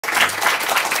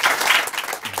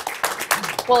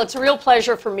Well, it's a real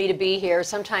pleasure for me to be here.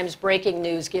 Sometimes breaking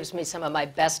news gives me some of my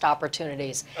best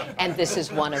opportunities, and this is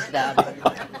one of them.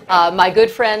 My good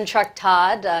friend Chuck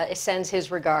Todd sends his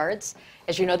regards.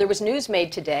 As you know, there was news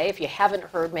made today. If you haven't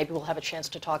heard, maybe we'll have a chance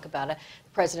to talk about it. The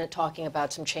President talking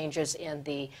about some changes in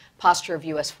the posture of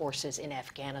U.S. forces in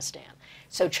Afghanistan.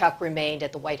 So Chuck remained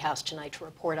at the White House tonight to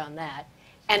report on that.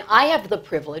 And I have the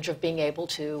privilege of being able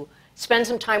to spend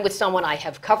some time with someone I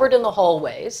have covered in the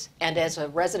hallways, and as a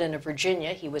resident of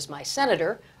Virginia, he was my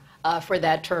senator for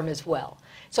that term as well.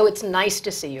 So it's nice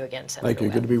to see you again, Senator Thank you.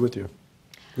 Webb. Good to be with you.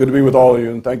 Good to be with all of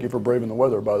you, and thank you for braving the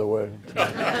weather, by the way.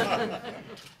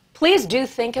 Please do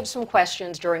think of some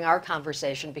questions during our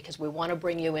conversation because we want to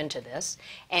bring you into this.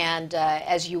 And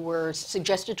as you were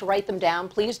suggested to write them down,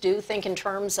 please do think in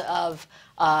terms of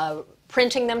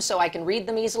printing them so I can read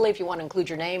them easily. If you want to include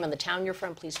your name and the town you're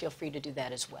from, please feel free to do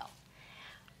that as well.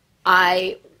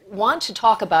 I want to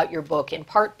talk about your book in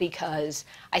part because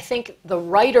I think the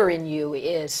writer in you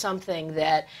is something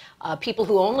that people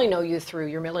who only know you through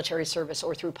your military service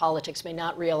or through politics may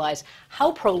not realize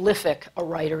how prolific a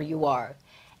writer you are.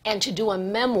 And to do a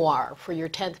memoir for your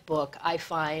 10th book, I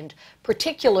find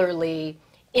particularly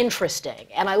interesting.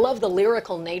 And I love the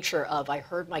lyrical nature of I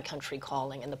Heard My Country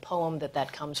Calling and the poem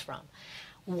that comes from.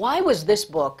 Why was this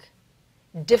book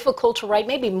difficult to write,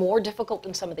 maybe more difficult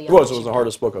than some of the others? It was the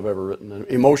hardest book I've ever written, and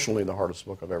emotionally the hardest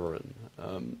book I've ever written.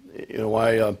 You know,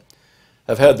 I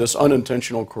have had this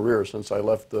unintentional career since I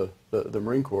left the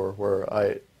Marine Corps, where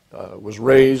I was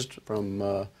raised from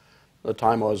the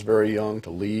time I was very young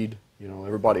to lead. You know,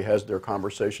 everybody has their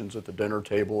conversations at the dinner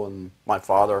table, and my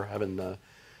father, having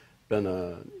been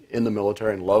in the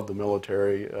military and loved the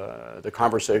military, the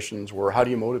conversations were, how do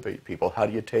you motivate people? How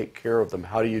do you take care of them?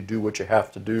 How do you do what you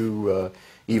have to do,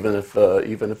 even if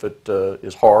it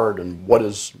is hard? And what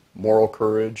is moral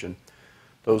courage? And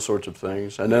those sorts of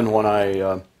things. And then when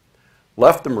I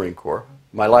left the Marine Corps,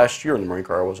 my last year in the Marine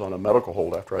Corps, I was on a medical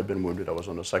hold after I'd been wounded. I was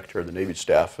on the Secretary of the Navy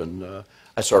staff, and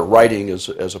I started writing as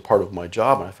a part of my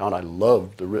job, and I found I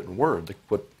loved the written word,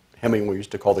 what Hemingway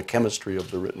used to call the chemistry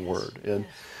of the written word. And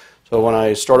so when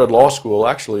I started law school,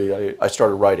 actually, I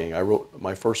started writing. I wrote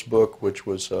my first book, which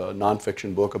was a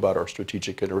nonfiction book about our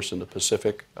strategic interests in the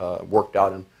Pacific. Worked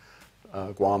out in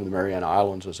Guam and the Mariana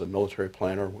Islands as a military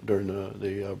planner during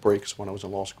the breaks when I was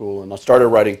in law school. And I started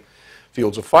writing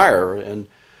Fields of Fire. And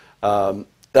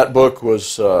that book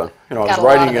was, you know, I was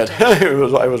writing it.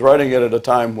 I was writing it at a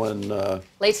time when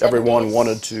everyone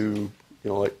wanted to, you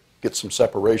know, like get some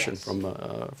separation from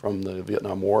the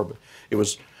Vietnam War. But it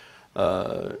was.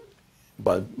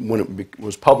 But when it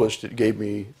was published, it gave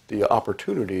me the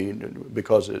opportunity,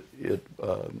 because it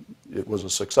was a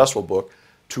successful book,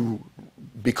 to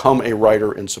become a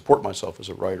writer and support myself as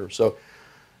a writer. So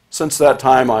since that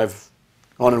time, I've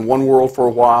gone in one world for a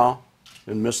while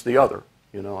and missed the other.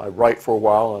 You know, I write for a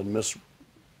while and miss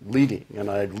leading, and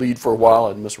I lead for a while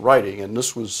and miss writing, and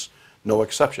this was no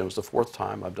exception. It was the fourth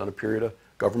time I've done a period of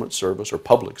government service or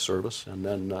public service, and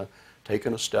then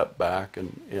taken a step back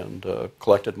and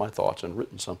collected my thoughts and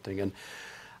written something. And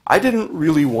I didn't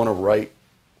really want to write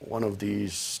one of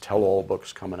these tell-all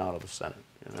books coming out of the Senate.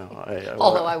 You know,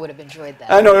 although I would have enjoyed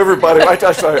that. I know everybody.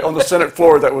 Actually, on the Senate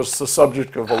floor, that was the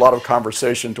subject of a lot of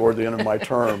conversation toward the end of my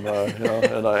term. You know,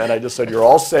 and I just said, "You're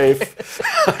all safe.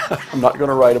 I'm not going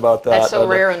to write about that." That's so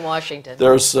rare in Washington.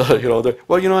 There's, you know,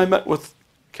 well, you know, I met with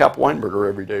Cap Weinberger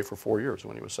every day for 4 years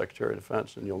when he was Secretary of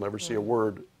Defense, and you'll never see a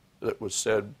word that was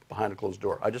said behind a closed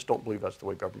door. I just don't believe that's the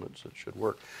way government should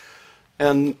work.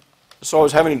 And so I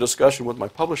was having a discussion with my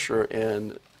publisher,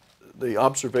 and the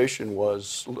observation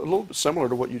was a little bit similar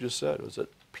to what you just said, was that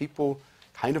people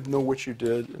kind of know what you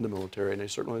did in the military, and they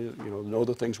certainly, you know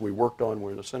the things we worked on when we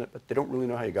were in the Senate, but they don't really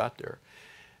know how you got there.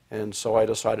 And so I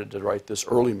decided to write this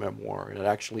early memoir, and it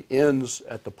actually ends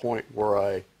at the point where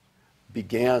I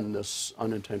began this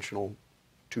unintentional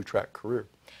two-track career.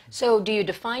 So do you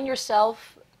define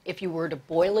yourself, if you were to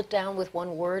boil it down with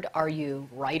one word, are you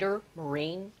writer,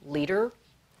 Marine, leader?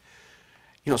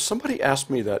 You know, somebody asked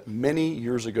me that many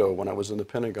years ago when I was in the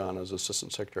Pentagon as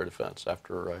Assistant Secretary of Defense,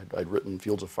 after I'd written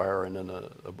Fields of Fire and then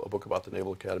a book about the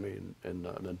Naval Academy, and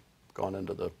then gone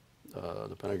into the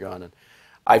Pentagon. And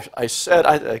I said,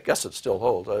 I guess it still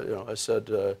holds. You know, I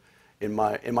said, in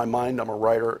my mind, I'm a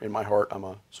writer. In my heart, I'm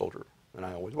a soldier, and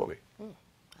I always will be.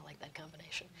 I like that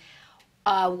combination.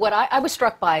 What I was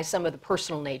struck by some of the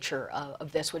personal nature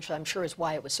of this, which I'm sure is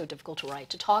why it was so difficult to write,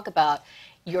 to talk about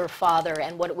your father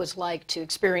and what it was like to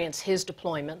experience his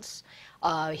deployments,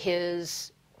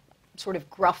 his sort of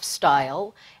gruff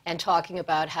style, and talking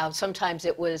about how sometimes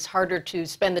it was harder to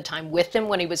spend the time with him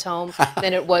when he was home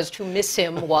than it was to miss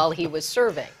him while he was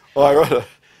serving. Well,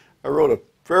 I wrote a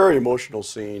very emotional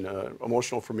scene,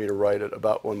 emotional for me to write it,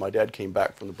 about when my dad came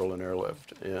back from the Berlin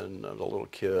airlift, and I was a little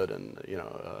kid, and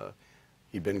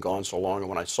he'd been gone so long, and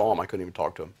when I saw him, I couldn't even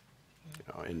talk to him.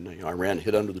 I ran,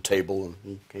 hid under the table, and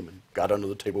he came and got under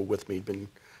the table with me. He'd been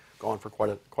gone for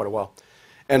quite a while.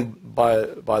 And by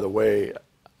the way,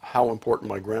 how important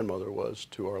my grandmother was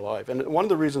to our life. And one of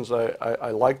the reasons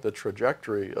I like the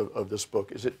trajectory of this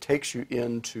book is it takes you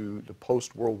into the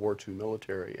post-World War II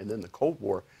military and then the Cold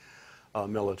War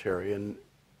military. And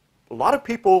a lot of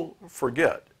people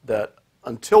forget that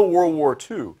until World War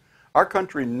II, our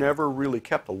country never really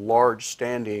kept a large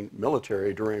standing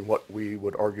military during what we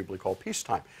would arguably call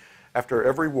peacetime. After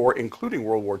every war, including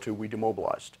World War II, we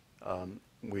demobilized.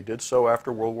 We did so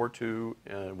after World War II,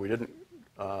 and we didn't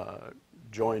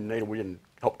join NATO. We didn't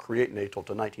help create NATO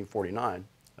until 1949,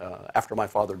 after my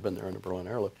father had been there in the Berlin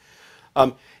airlift.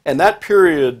 And that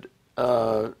period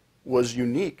was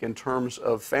unique in terms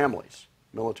of families,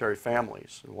 military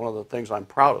families. And one of the things I'm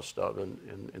proudest of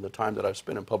in the time that I've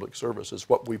spent in public service is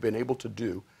what we've been able to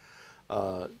do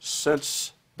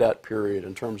since that period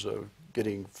in terms of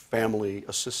getting family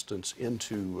assistance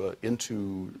into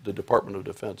the Department of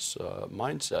Defense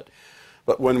mindset.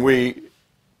 But when we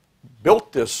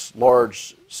built this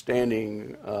large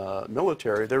standing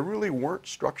military, there really weren't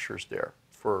structures there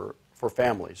for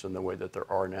families in the way that there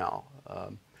are now.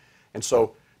 And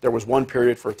so there was one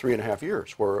period for 3.5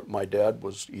 years where my dad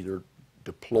was either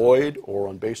deployed or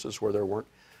on bases where there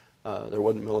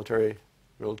wasn't military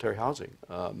housing.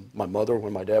 My mother,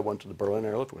 when my dad went to the Berlin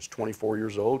airlift, was 24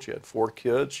 years old. She had 4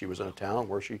 kids. She was in a town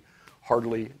where she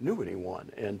hardly knew anyone.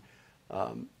 And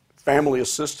family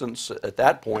assistance at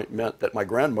that point meant that my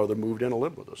grandmother moved in and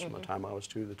lived with us from the time I was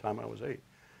 2 to the time I was 8.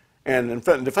 And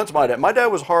in defense of my dad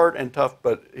was hard and tough,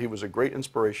 but he was a great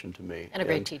inspiration to me. And a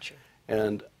great teacher.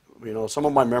 And some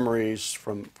of my memories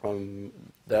from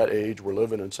that age were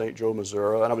living in St. Joe,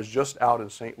 Missouri, and I was just out in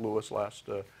St. Louis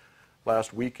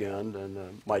last weekend,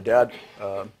 and my dad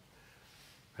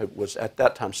was at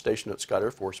that time stationed at Scott Air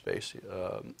Force Base,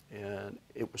 and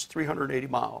it was 380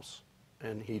 miles,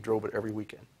 and he drove it every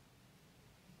weekend.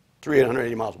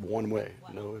 380 miles one way,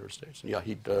 no interstates. And yeah,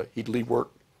 he'd leave work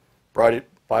Friday at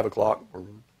 5 o'clock, or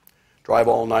drive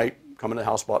all night, come in the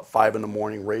house about 5 in the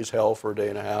morning, raise hell for a day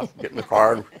and a half, get in the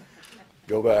car, and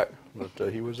go back.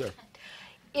 But he was there.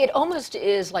 It almost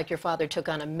is like your father took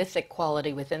on a mythic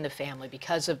quality within the family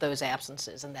because of those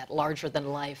absences and that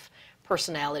larger-than-life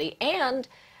personality and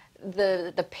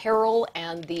the peril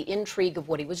and the intrigue of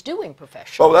what he was doing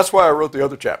professionally. Oh, that's why I wrote the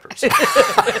other chapters.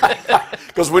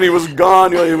 Because when he was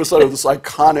gone, he was sort of this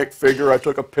iconic figure. I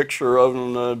took a picture of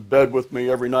him in bed with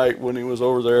me every night when he was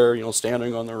over there,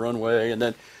 standing on the runway. And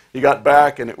then he got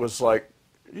back, and it was like,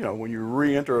 when you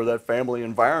re-enter that family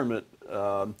environment,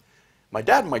 my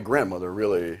dad and my grandmother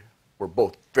really were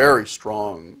both very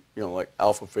strong, like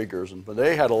alpha figures, but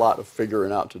they had a lot of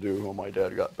figuring out to do when my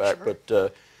dad got back. Sure.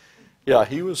 But yeah,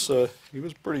 he was a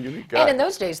pretty unique guy. And in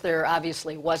those days, there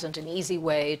obviously wasn't an easy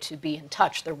way to be in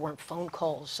touch. There weren't phone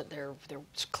calls.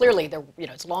 Clearly,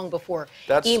 it's long before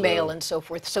email and so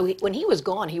forth. So when he was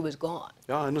gone, he was gone.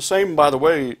 Yeah, and the same, by the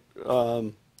way,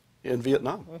 in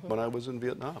Vietnam. When I was in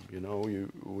Vietnam,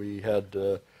 we had.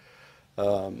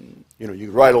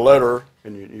 You write a letter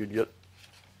and you'd get,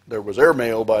 there was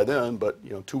airmail by then, but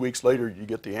 2 weeks later you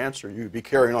get the answer. You'd be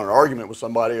carrying on an argument with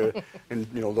somebody, and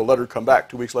the letter would come back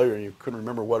 2 weeks later, and you couldn't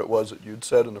remember what it was that you'd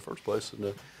said in the first place.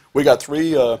 And we got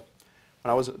 3. When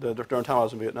I was during the time I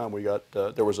was in Vietnam, we got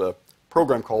there was a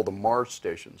program called the Mars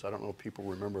stations. I don't know if people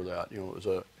remember that. It was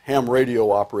a ham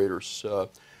radio operators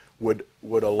would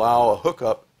allow a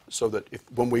hookup so that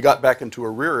when we got back into a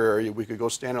rear area, we could go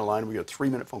stand in line and we got a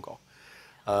 3-minute phone call.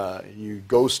 You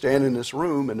go stand in this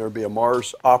room, and there'd be a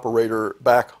Mars operator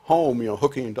back home,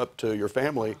 hooking up to your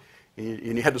family,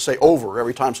 and you had to say over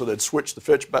every time, so they'd switch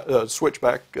the switch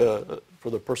back for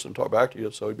the person to talk back to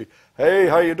you. So he'd be, "Hey,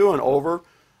 how you doing? Over,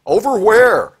 over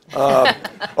where?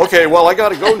 Okay, well I got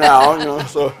to go now."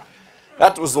 So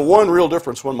that was the one real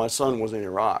difference when my son was in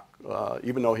Iraq.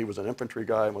 Even though he was an infantry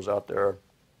guy and was out there,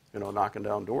 knocking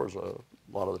down doors a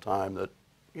lot of the time, that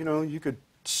you could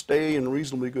stay in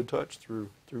reasonably good touch through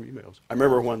emails. I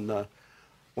remember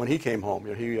when he came home.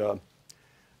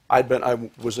 I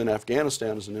was in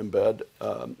Afghanistan as an embed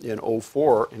in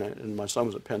 '04, and my son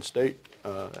was at Penn State,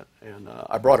 and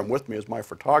I brought him with me as my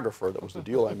photographer. That was the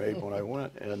deal I made when I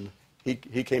went, and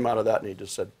he came out of that and he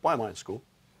just said, "Why am I in school?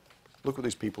 Look what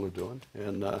these people are doing."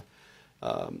 And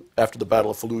after the Battle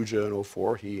of Fallujah in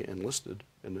 '04, he enlisted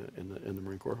in the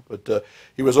Marine Corps. But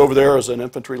he was over there as an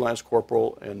infantry lance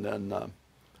corporal, and then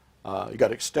he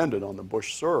got extended on the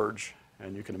Bush surge,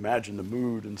 And you can imagine the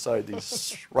mood inside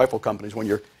these rifle companies when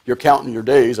you're counting your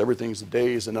days, everything's the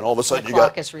days, and then all of a sudden you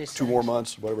got 2 more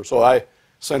months, whatever. So I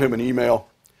sent him an email.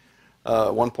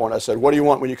 At one point I said, "What do you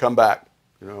want when you come back?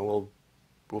 You know,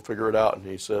 we'll figure it out." And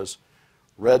he says,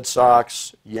 "Red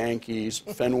Sox, Yankees,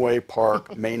 Fenway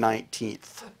Park, May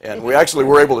 19th. And we actually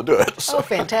were able to do it. So. Oh,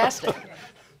 fantastic.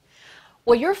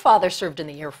 Well, your father served in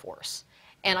the Air Force,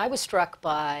 and I was struck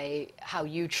by how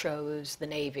you chose the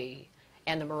Navy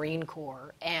and the Marine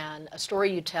Corps, and a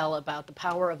story you tell about the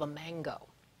power of a mango.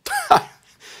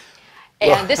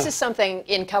 And this is something,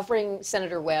 in covering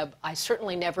Senator Webb, I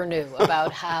certainly never knew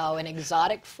about how an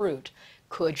exotic fruit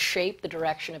could shape the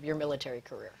direction of your military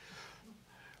career.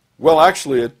 Well,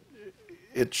 actually,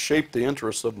 it shaped the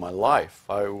interests of my life.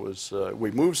 We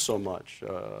moved so much.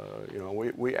 You know,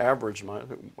 we averaged,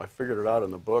 I figured it out in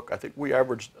the book, I think we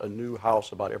averaged a new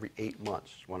house about every 8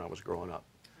 months when I was growing up.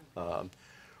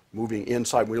 Moving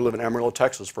inside, we lived in Amarillo,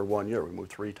 Texas for 1 year. We moved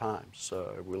 3 times.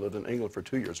 We lived in England for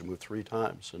 2 years. We moved 3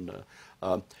 times. And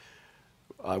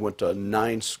I went to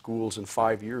 9 schools in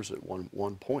 5 years at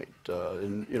one point.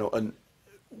 And you know, and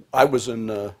I was in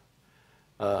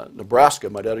Nebraska.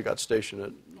 My daddy got stationed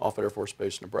at Offutt Air Force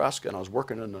Base, Nebraska, and I was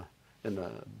working in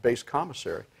the base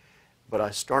commissary. But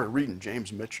I started reading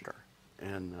James Michener.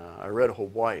 And I read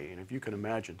Hawaii, and if you can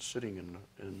imagine sitting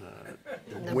in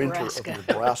the winter of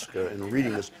Nebraska and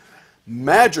reading this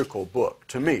magical book,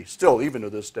 to me, still, even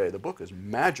to this day, the book is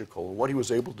magical, and what he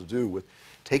was able to do with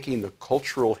taking the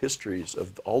cultural histories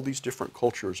of all these different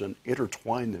cultures and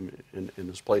intertwine them in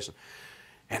this place.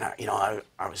 And I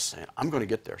was saying, I'm going to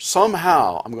get there.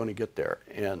 Somehow, I'm going to get there.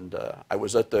 And I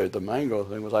was at the mango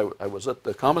thing. I was at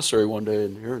the commissary one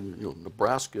day here in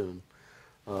Nebraska, and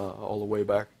all the way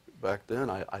back then,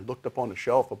 I looked up on the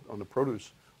shelf on the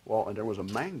produce wall, and there was a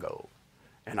mango.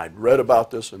 And I'd read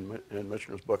about this in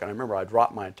Michener's book, and I remember I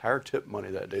dropped my entire tip money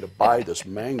that day to buy this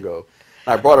mango.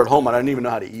 And I brought it home, and I didn't even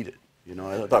know how to eat it. You know,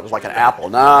 I thought it was like an apple.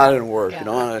 Nah, it didn't work. Yeah, you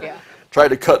know, and I tried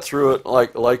to cut through it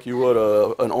like you would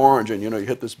an orange, and you know, you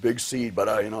hit this big seed.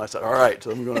 But you know, I said, all right, so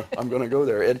I'm gonna go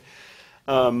there.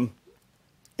 And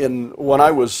when I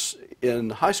was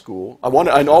in high school,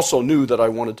 I also knew that I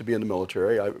wanted to be in the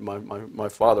military. My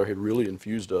father had really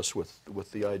infused us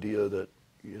with the idea that,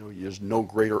 you know, there's no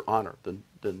greater honor than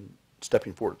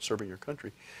stepping forward and serving your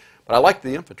country. But I liked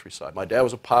the infantry side. My dad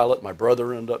was a pilot. My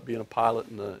brother ended up being a pilot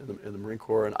in the Marine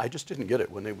Corps, and I just didn't get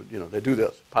it when they would, you know, they do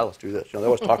this. Pilots do this. You know, they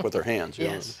always talk with their hands. You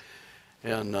Yes.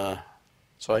 know? And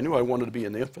so I knew I wanted to be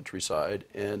in the infantry side.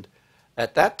 And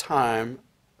at that time,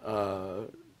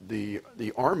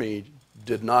 the Army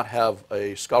did not have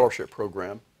a scholarship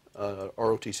program,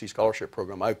 ROTC scholarship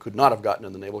program. I could not have gotten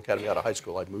in the Naval Academy out of high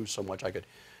school. I'd moved so much I could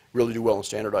really do well in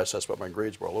standardized tests, but my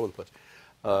grades were all over the place.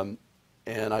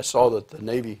 And I saw that the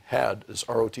Navy had this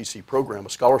ROTC program, a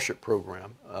scholarship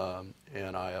program,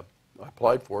 and I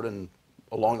applied for it. And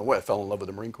along the way, I fell in love with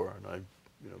the Marine Corps. And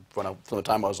from the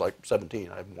time I was like 17,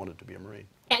 I wanted to be a Marine.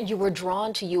 And you were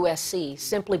drawn to USC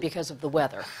simply because of the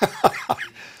weather.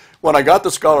 When I got the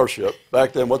scholarship,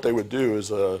 back then what they would do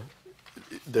is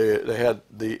they had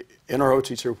the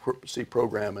NROTC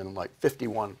program in like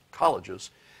 51 colleges,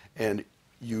 and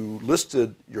you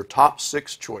listed your top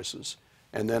 6 choices,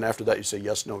 and then after that you say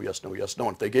yes, no, yes, no, yes, no.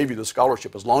 And if they gave you the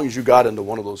scholarship, as long as you got into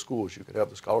one of those schools, you could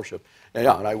have the scholarship. And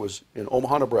yeah, and I was in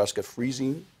Omaha, Nebraska,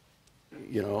 freezing,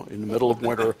 you know, in the middle of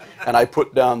winter, and I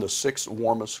put down the 6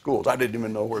 warmest schools. I didn't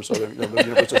even know where the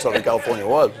University of Southern California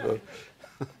was.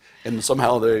 And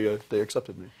somehow they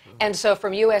accepted me. And so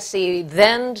from USC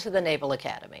then to the Naval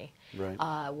Academy,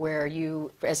 right. Where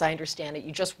you, as I understand it,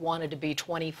 you just wanted to be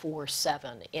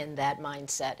 24/7 in that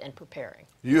mindset and preparing.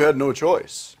 You had no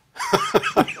choice.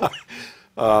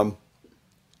 The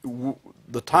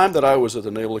time that I was at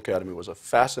the Naval Academy was a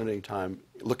fascinating time,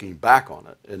 looking back on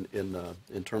it,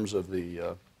 in terms of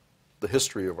the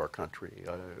history of our country.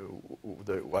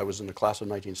 I was in the class of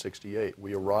 1968.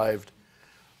 We arrived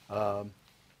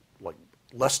like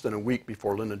less than a week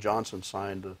before Lyndon Johnson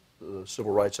signed the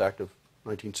Civil Rights Act of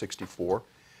 1964,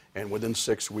 and within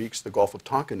 6 weeks the Gulf of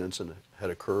Tonkin incident had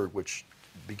occurred, which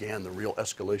began the real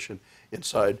escalation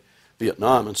inside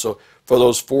Vietnam. And so for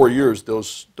those 4 years,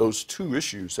 those 2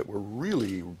 issues that were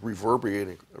really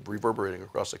reverberating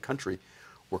across the country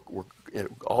were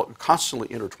constantly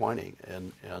intertwining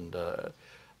and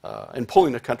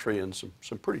pulling the country in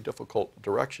some pretty difficult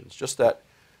directions. Just that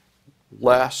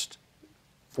last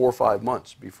 4 or 5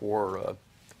 months before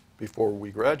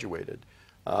we graduated,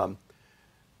 the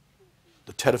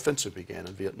Tet Offensive began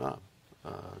in Vietnam.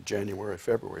 January,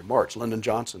 February, March. Lyndon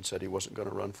Johnson said he wasn't going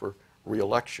to run for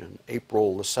re-election.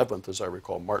 April the 7th, as I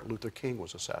recall, Martin Luther King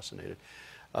was assassinated.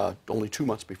 only 2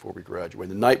 months before we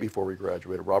graduated. The night before we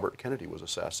graduated, Robert Kennedy was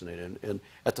assassinated. And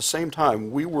at the same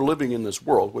time, we were living in this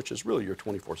world, which is really your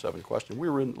 24/7 question. We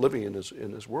were living in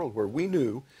this world where we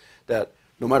knew that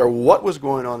no matter what was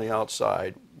going on the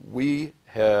outside, we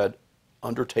had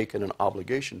undertaken an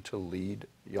obligation to lead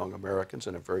young Americans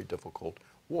in a very difficult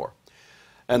war.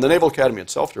 And the Naval Academy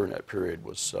itself during that period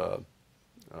was a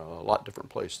lot different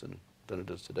place than it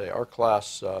is today. Our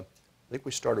class, I think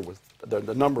we started with,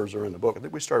 the numbers are in the book, I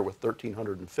think we started with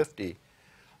 1,350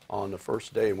 on the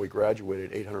first day, and we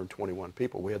graduated 821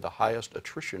 people. We had the highest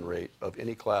attrition rate of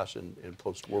any class in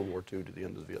post-World War II to the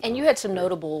end of the Vietnam. And you had some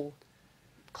notable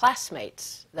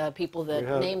classmates, the people that,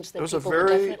 names that people would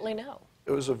definitely know.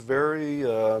 It was a very,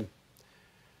 you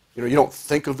you don't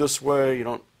think of this way,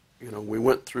 we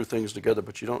went through things together,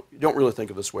 but you don't really think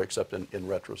of this way except in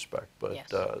retrospect. But yes.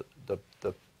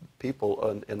 The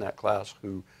people in that class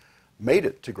who made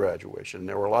it to graduation,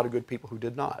 there were a lot of good people who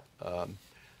did not.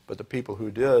 But the people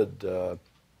who did, I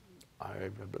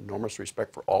have enormous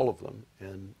respect for all of them.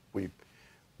 And we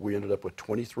ended up with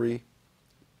 23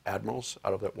 admirals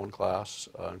out of that one class,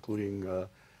 including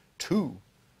 2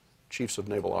 chiefs of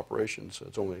naval operations.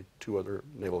 It's only 2 other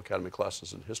Naval Academy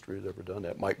classes in history that have ever done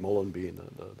that. Mike Mullen being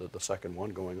the second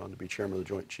one, going on to be chairman of the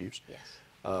Joint Chiefs.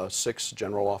 Yes. 6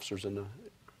 general officers in the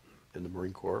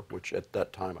Marine Corps, which at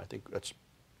that time I think that's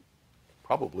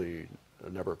probably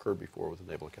never occurred before with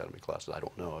the Naval Academy classes. I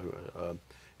don't know.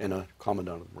 And a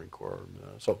commandant of the Marine Corps.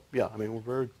 So yeah, I mean, we're a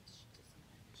very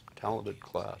talented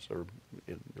class, or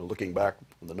looking back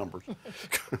on the numbers.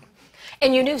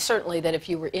 And you knew certainly that if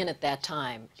you were in at that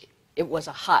time, it was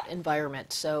a hot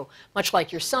environment. So much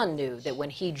like your son knew that when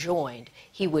he joined,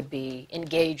 he would be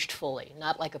engaged fully,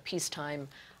 not like a peacetime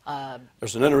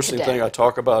There's an interesting cadet. thing I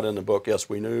talk about in the book. Yes,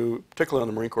 we knew, particularly on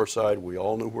the Marine Corps side, we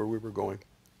all knew where we were going.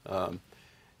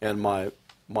 And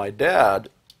my dad,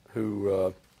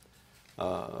 who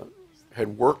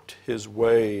had worked his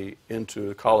way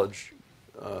into college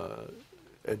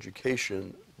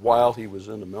education while he was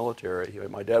in the military.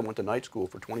 My dad went to night school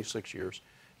for 26 years.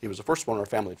 He was the first one in our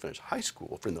family to finish high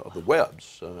school of the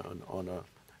Webbs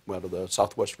out of the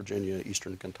Southwest Virginia,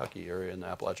 Eastern Kentucky area in the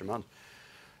Appalachian Mountains.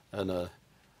 And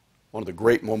one of the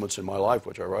great moments in my life,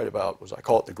 which I write about, was, I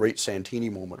call it the Great Santini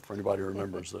moment, for anybody who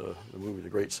remembers the movie The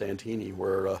Great Santini,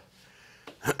 where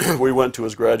we went to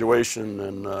his graduation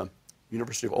in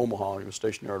University of Omaha. He was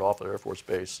stationed there at Offutt Air Force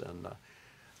Base, and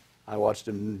I watched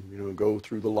him, go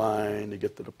through the line to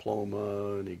get the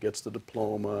diploma, and he gets the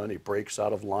diploma, and he breaks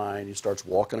out of line. He starts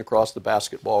walking across the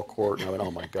basketball court, and I went,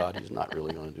 oh my God, he's not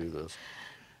really going to do this.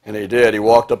 And he did. He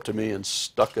walked up to me and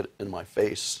stuck it in my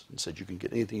face and said, you can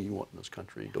get anything you want in this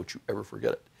country. Don't you ever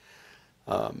forget it.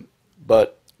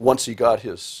 But once he got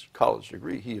his college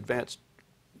degree, he advanced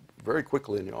very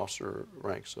quickly in the officer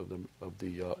ranks of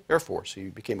the Air Force. He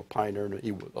became a pioneer.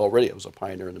 He already was a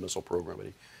pioneer in the missile program, but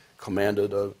he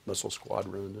commanded a missile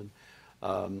squadron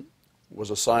and was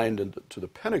assigned to the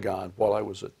Pentagon while I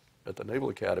was at the Naval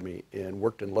Academy, and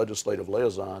worked in legislative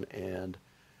liaison and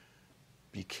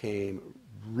became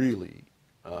really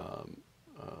I'm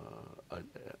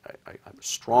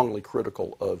strongly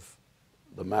critical of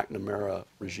the McNamara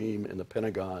regime in the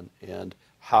Pentagon and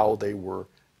how they were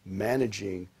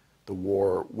managing the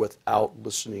war without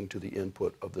listening to the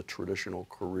input of the traditional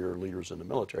career leaders in the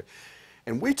military.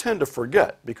 And we tend to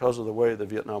forget, because of the way the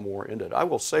Vietnam War ended. I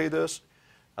will say this,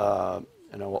 and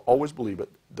I will always believe it,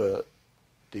 the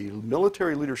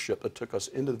military leadership that took us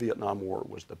into the Vietnam War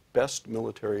was the best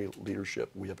military leadership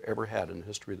we have ever had in the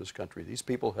history of this country. These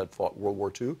people had fought World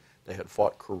War II, they had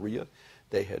fought Korea,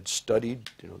 they had studied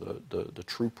the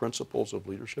true principles of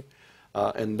leadership,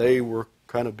 and they were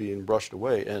kind of being brushed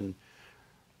away. And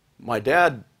my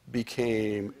dad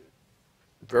became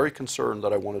very concerned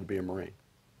that I wanted to be a Marine.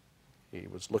 He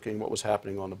was looking at what was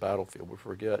happening on the battlefield. We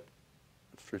forget,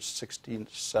 through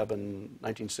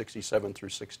 1967 through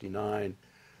 69,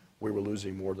 we were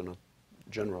losing more than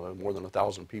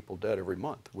 1,000 people dead every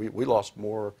month. We lost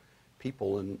more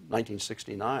people in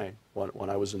 1969 when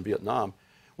I was in Vietnam.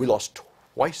 We lost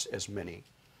twice as many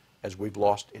as we've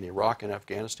lost in Iraq and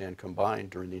Afghanistan combined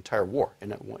during the entire war in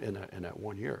that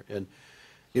 1 year. And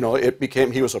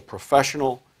he was a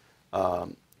professional,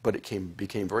 but it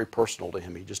became very personal to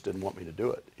him. He just didn't want me to do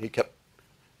it. He kept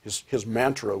his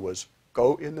mantra was,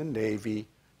 go in the Navy,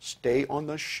 stay on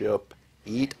the ship,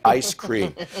 eat ice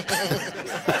cream.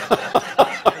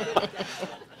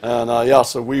 And yeah,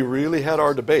 so we really had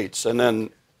our debates. And then,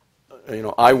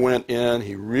 I went in.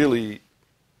 It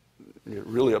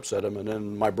really upset him. And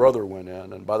then my brother went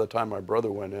in. And by the time my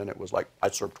brother went in, it was like I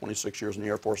served 26 years in the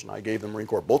Air Force, and I gave the Marine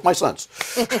Corps, both my sons.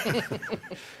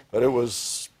 But it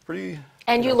was pretty,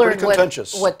 And you pretty learned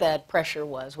contentious. what that pressure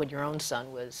was when your own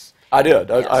son was. I did.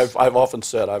 Yes. I've often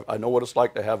said I know what it's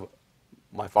like to have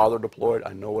my father deployed.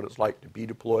 I know what it's like to be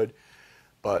deployed,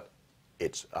 but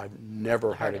I've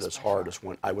never had it as hard as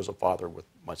when I was a father with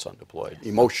my son deployed,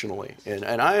 emotionally.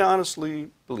 And I honestly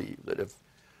believe that if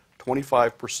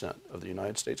 25% of the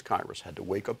United States Congress had to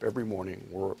wake up every morning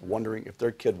wondering if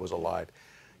their kid was alive,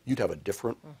 you'd have a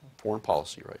different foreign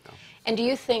policy right now. And do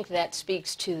you think that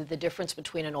speaks to the difference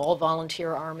between an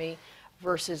all-volunteer Army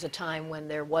versus a time when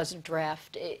there was a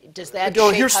draft? Does that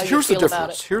shape how you feel about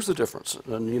it? Here's the difference.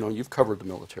 And you've covered the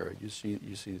military. You see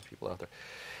these people out there.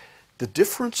 The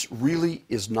difference really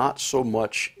is not so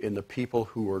much in the people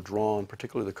who are drawn,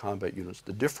 particularly the combat units.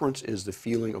 The difference is the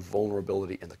feeling of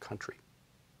vulnerability in the country.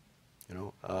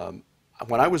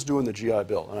 When I was doing the GI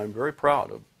Bill, and I'm very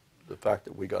proud of the fact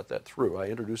that we got that through. I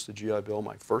introduced the GI Bill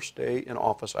my first day in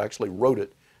office. I actually wrote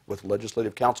it with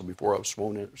Legislative Council before I was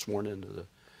sworn into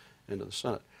the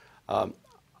Senate.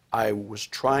 I was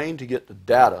trying to get the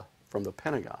data from the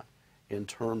Pentagon in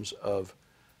terms of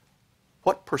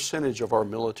what percentage of our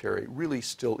military really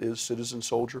still is citizen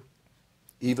soldier,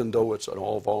 even though it's an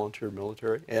all-volunteer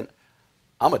military. And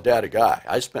I'm a data guy.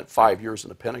 I spent 5 years in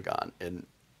the Pentagon, and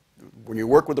when you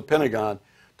work with the Pentagon,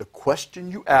 the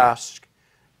question you ask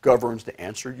governs the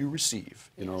answer you receive.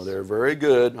 They're very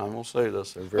good, I will say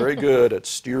this, they're very good at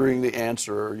steering the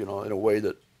answer, in a way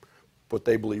that what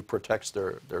they believe protects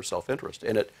their self-interest.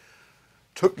 And it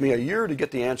took me a year to get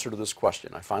the answer to this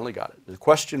question. I finally got it. The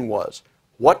question was,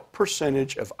 what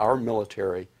percentage of our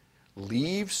military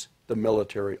leaves the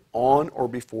military on or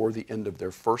before the end of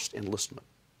their first enlistment?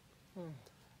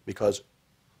 Because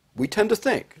we tend to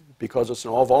think, because it's an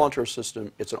all-volunteer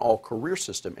system, it's an all-career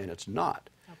system, and it's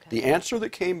not. Okay. The answer that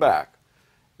came back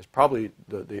is probably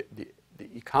the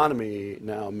economy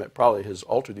now probably has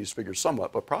altered these figures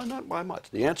somewhat, but probably not by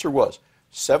much. The answer was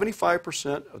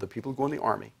 75% of the people who go in the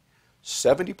Army,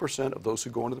 70% of those who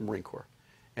go into the Marine Corps,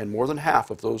 and more than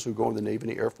half of those who go in the Navy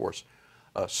and the Air Force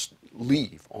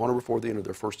leave on or before the end of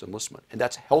their first enlistment. And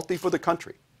that's healthy for the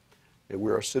country.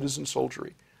 We're a citizen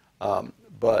soldiery.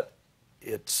 But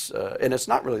it's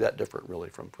not really that different, really,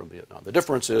 from Vietnam. The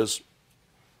difference is,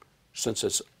 since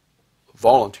it's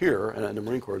volunteer, and in the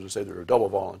Marine Corps, as I say, they're a double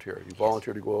volunteer. You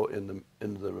volunteer to go into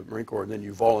the Marine Corps, and then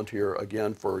you volunteer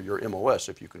again for your MOS,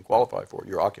 if you can qualify for it,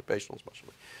 your occupational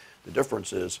specialty. The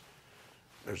difference is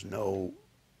there's no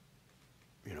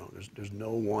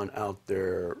one out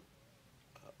there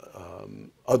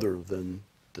other than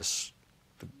this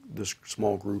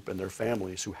small group and their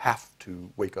families who have to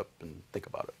wake up and think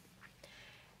about it.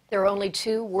 There are only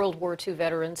 2 World War II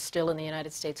veterans still in the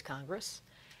United States Congress,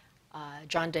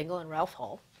 John Dingell and Ralph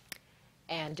Hall.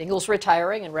 And Dingell's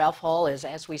retiring, and Ralph Hall is,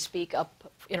 as we speak,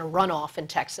 up in a runoff in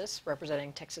Texas,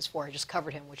 representing Texas 4. I just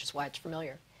covered him, which is why it's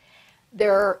familiar.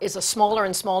 There is a smaller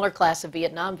and smaller class of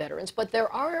Vietnam veterans, but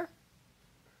there are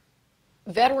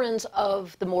veterans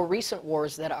of the more recent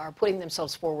wars that are putting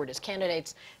themselves forward as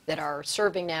candidates that are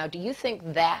serving now. Do you think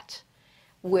that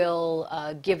will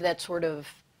give that sort of,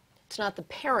 it's not the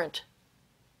parent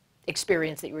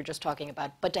experience that you were just talking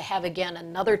about, but to have again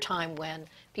another time when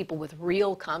people with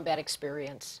real combat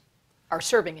experience are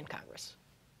serving in Congress?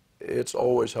 It's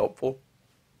always helpful,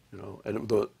 and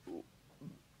the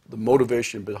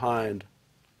motivation behind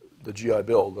the GI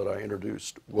Bill that I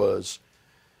introduced was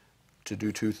to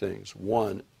do 2 things.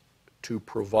 One, to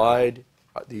provide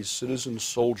these citizen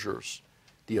soldiers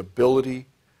the ability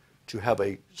to have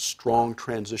a strong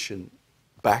transition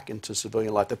back into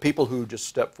civilian life. The people who just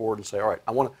step forward and say, all right,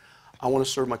 I want to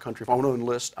serve my country. If I want to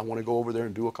enlist, I want to go over there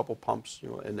and do a couple pumps,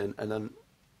 and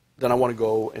then I want to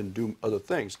go and do other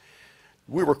things.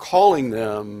 We were calling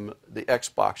them the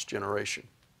Xbox generation,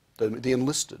 the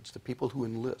enlisteds, the people who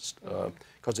enlist,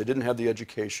 because they didn't have the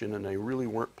education and they really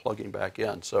weren't plugging back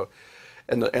in. So,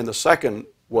 and the second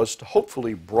was to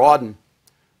hopefully broaden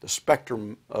the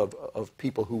spectrum of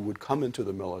people who would come into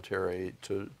the military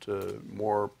to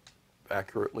more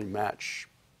accurately match,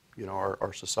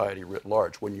 our society writ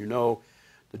large. When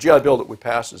the GI Bill that we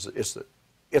passed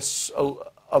it's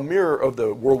a mirror of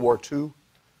the World War II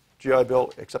GI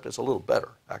Bill, except it's a little better,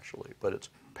 actually. But it's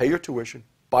pay your tuition,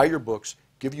 buy your books,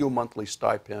 give you a monthly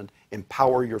stipend,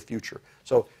 empower your future.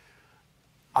 So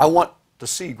I want to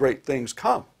see great things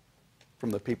come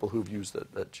from the people who've used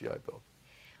that GI Bill.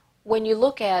 When you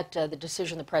look at the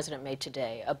decision the President made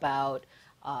today about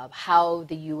how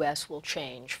the U.S. will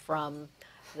change from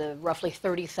the roughly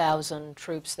 30,000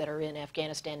 troops that are in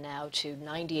Afghanistan now to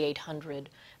 9,800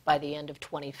 by the end of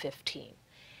 2015,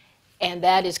 and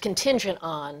that is contingent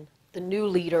on the new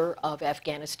leader of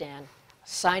Afghanistan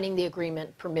signing the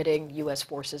agreement permitting U.S.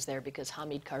 forces there because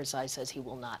Hamid Karzai says he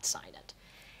will not sign it.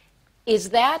 Is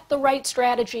that the right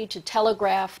strategy to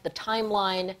telegraph the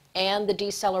timeline and the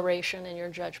deceleration in your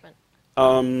judgment?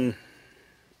 I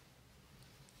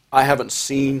haven't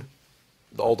seen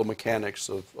all the mechanics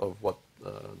of what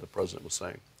the president was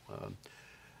saying.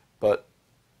 But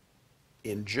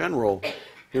in general,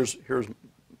 here's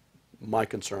my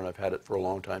concern. I've had it for a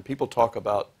long time. People talk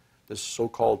about this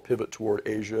so-called pivot toward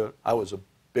Asia. I was a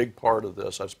big part of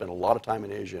this. I've spent a lot of time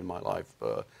in Asia in my life,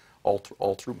 all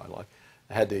through my life.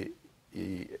 I had the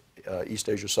East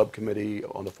Asia Subcommittee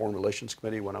on the Foreign Relations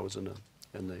Committee when I was in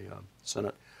the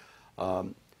Senate.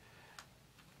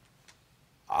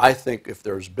 I think if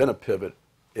there's been a pivot,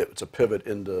 it's a pivot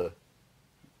into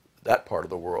that part of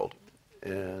the world.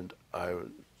 And I was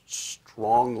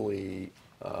strongly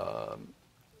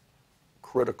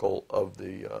critical of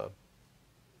the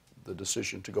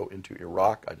decision to go into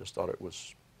Iraq. I just thought it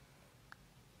was,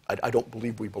 I don't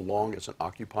believe we belong as an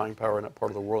occupying power in that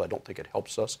part of the world. I don't think it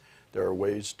helps us. There are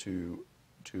ways to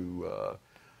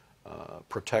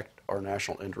protect our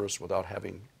national interests without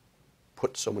having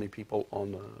put so many people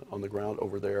on the ground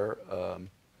over there.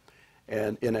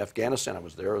 And in Afghanistan, I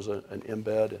was there as an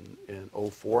embed in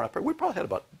 2004. We probably had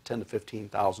about 10 to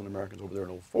 15,000 Americans over there in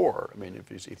 2004. I mean, if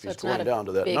he's going down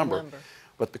to that number.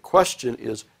 But the question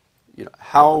is,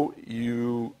 how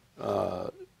you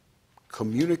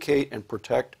communicate and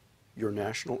protect your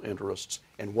national interests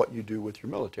and what you do with your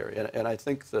military. And I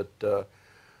think that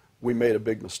we made a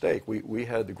big mistake. We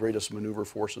had the greatest maneuver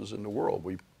forces in the world.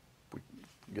 We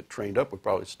get trained up, we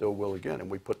probably still will again, and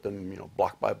we put them,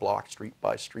 block by block, street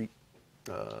by street,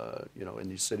 in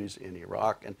these cities in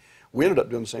Iraq, and we ended up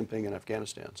doing the same thing in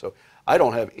Afghanistan. So I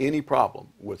don't have any problem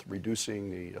with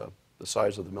reducing the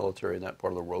size of the military in that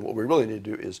part of the world. What we really need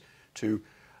to do is to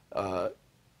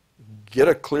get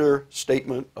a clear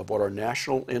statement of what our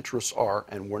national interests are,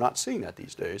 and we're not seeing that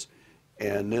these days,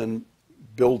 and then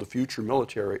build a future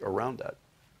military around that.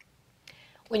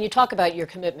 When you talk about your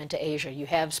commitment to Asia, you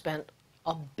have spent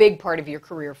a big part of your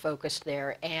career focused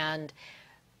there, and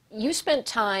you spent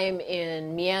time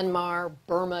in Myanmar,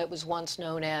 Burma, it was once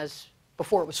known as,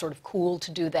 before it was sort of cool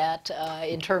to do that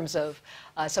in terms of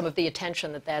some of the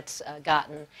attention that's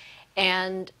gotten.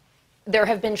 And there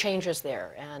have been changes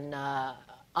there, and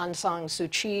Aung San Suu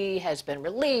Kyi has been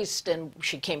released, and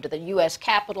she came to the U.S.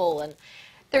 Capitol, and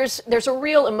there's a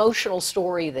real emotional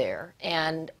story there.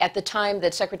 And at the time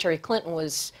that Secretary Clinton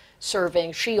was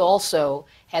serving, she also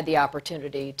had the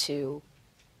opportunity to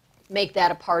make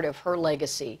that a part of her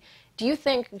legacy. Do you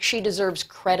think she deserves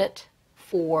credit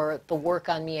for the work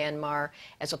on Myanmar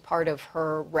as a part of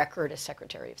her record as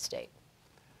Secretary of State?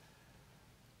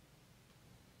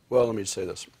 Well, let me say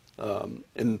this.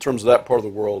 In terms of that part of the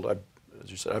world, as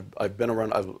you said, I've been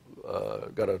around. I've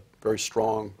got a very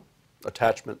strong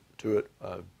attachment to it.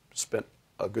 I've spent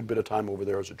a good bit of time over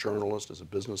there as a journalist, as a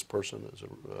business person, as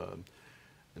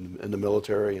in the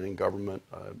military and in government.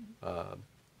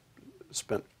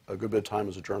 Spent a good bit of time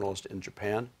as a journalist in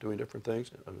Japan doing different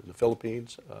things, in the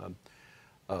Philippines,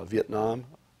 Vietnam.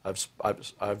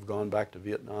 I've gone back to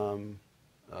Vietnam.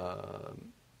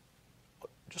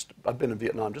 I've been in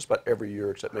Vietnam just about every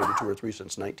year except maybe 2 or 3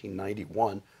 since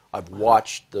 1991. I've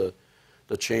watched the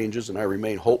changes, and I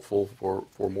remain hopeful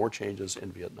for more changes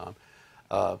in Vietnam.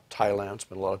 Thailand,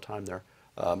 spent a lot of time there.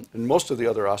 And most of the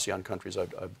other ASEAN countries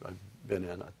I've been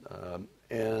in.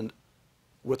 And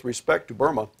with respect to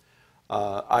Burma,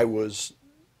 I was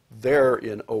there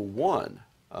in 2001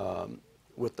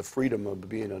 with the freedom of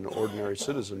being an ordinary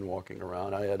citizen walking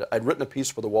around. I'd written a piece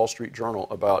for the Wall Street Journal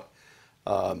about,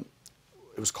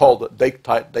 it was called, they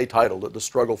titled it, The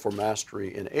Struggle for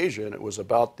Mastery in Asia, and it was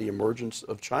about the emergence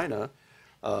of China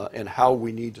and how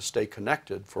we need to stay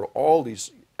connected for all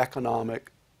these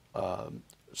economic,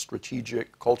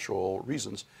 strategic, cultural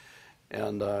reasons.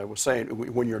 And I was saying,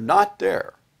 when you're not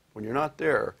there,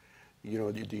 the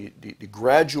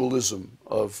gradualism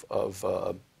of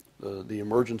the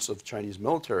emergence of Chinese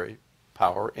military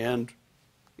power and,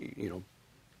 in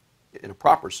a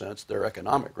proper sense, their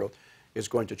economic growth is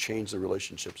going to change the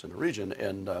relationships in the region.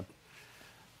 And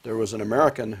there was an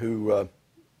American who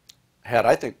had,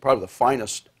 I think, probably the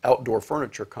finest outdoor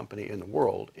furniture company in the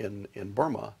world in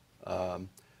Burma,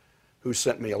 who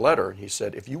sent me a letter, and he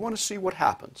said, if you want to see what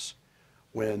happens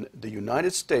when the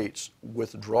United States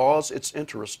withdraws its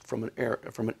interest from an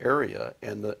area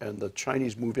and the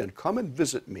Chinese move in, come and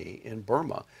visit me in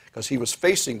Burma, because he was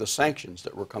facing the sanctions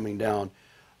that were coming down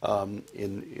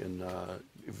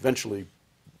eventually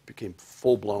became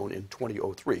full-blown in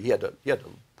 2003. He had to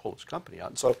pull his company out.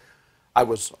 And so I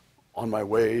was on my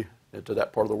way to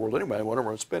that part of the world anyway. I went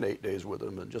over and spent 8 days with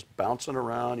him and just bouncing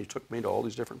around. He took me to all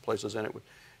these different places, and it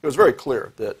was very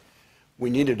clear that we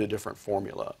needed a different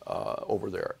formula over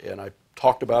there. And I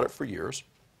talked about it for years.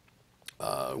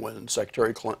 When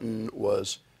Secretary Clinton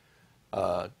was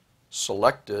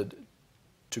selected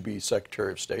to be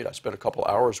Secretary of State, I spent a couple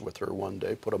hours with her one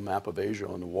day, put a map of Asia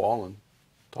on the wall, and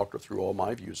talked her through all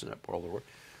my views in that part of the world.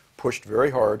 Pushed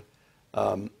very hard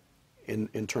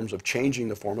in terms of changing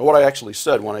the formula. What I actually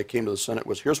said when I came to the Senate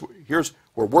was, here's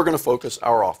where we're going to focus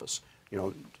our office,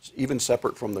 even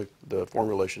separate from the Foreign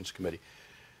Relations Committee.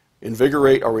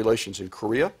 Invigorate our relations in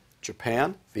Korea,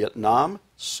 Japan, Vietnam,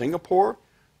 Singapore,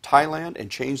 Thailand,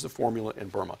 and change the formula in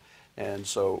Burma. And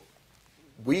so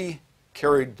we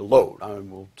carried the load, I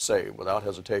will say without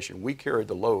hesitation, we carried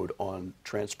the load on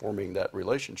transforming that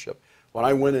relationship. When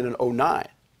I went in 2009,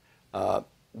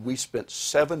 we spent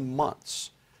 7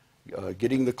 months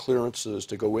getting the clearances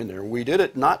to go in there. And we did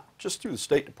it not just through the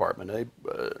State Department.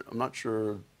 I'm not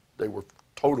sure they were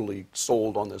totally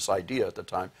sold on this idea at the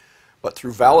time, but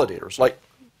through validators like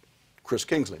Chris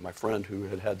Kingsley, my friend who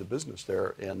had the business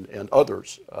there, and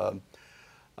others.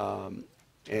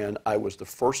 And I was the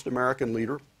first American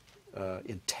leader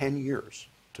in 10 years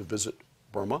to visit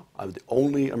Burma. I was the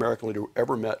only American leader who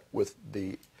ever met with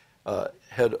the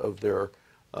head of their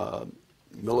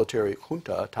military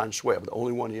junta, Tan Shui. I'm the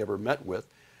only one he ever met with.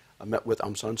 I met with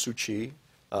Aung San Suu Kyi.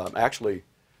 Actually,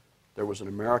 there was an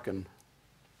American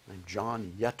named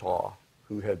John Yetaw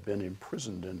who had been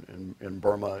imprisoned in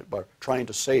Burma by trying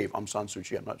to save Aung San Suu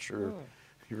Kyi. I'm not sure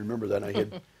if you remember that. I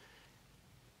had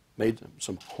made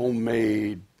some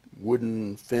homemade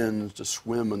wooden fins to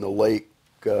swim in the lake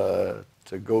to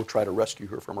go try to rescue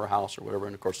her from her house or whatever.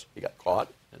 And of course, he got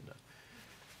caught. And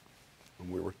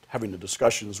when we were having the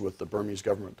discussions with the Burmese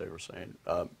government, they were saying,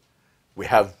 we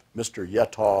have Mr.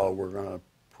 Yetaw, we're going to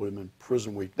put him in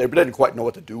prison. They didn't quite know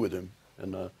what to do with him.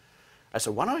 And I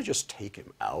said, why don't I just take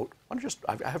him out?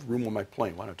 I have room on my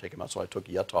plane. Why don't I take him out? So I took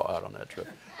Yetaw out on that trip.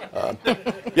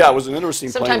 Yeah, it was an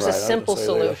interesting plane ride. Sometimes a simple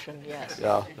solution, yes.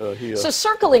 Yeah. So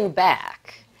circling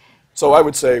back. So I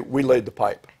would say we laid the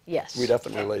pipe. Yes. We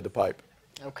definitely laid the pipe.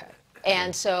 Okay.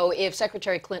 And so if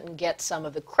Secretary Clinton gets some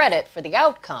of the credit for the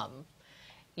outcome,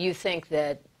 you think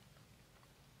that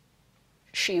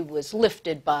she was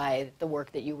lifted by the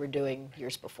work that you were doing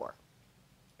years before?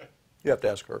 You have to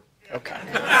ask her. Okay.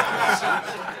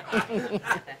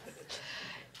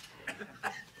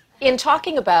 In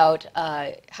talking about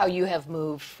how you have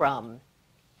moved from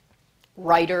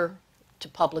writer to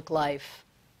public life,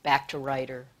 back to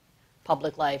writer,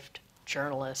 public life to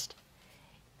journalist,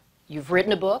 you've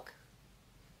written a book,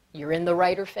 you're in the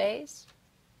writer phase,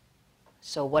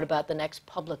 so what about the next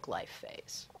public life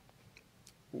phase?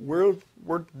 We're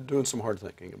doing some hard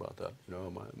thinking about that.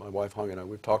 My wife Hung and I,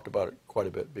 we've talked about it quite a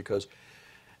bit, because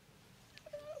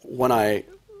when I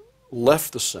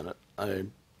left the Senate, I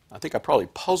think I probably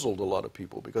puzzled a lot of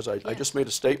people, because I just made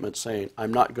a statement saying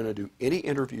I'm not going to do any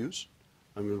interviews.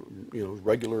 I'm a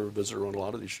regular visitor on a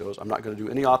lot of these shows. I'm not going to do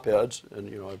any op-eds, and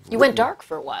you went dark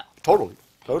for a while. Totally,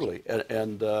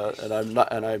 and I'm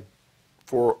not,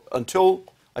 until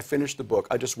I finished the book,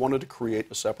 I just wanted to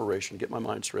create a separation, get my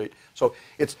mind straight. So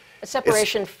it's a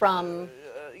separation from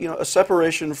a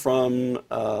separation from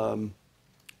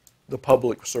the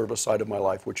public service side of my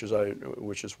life, which is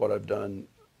what I've done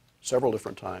several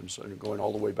different times, going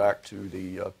all the way back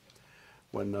to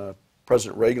when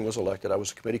President Reagan was elected. I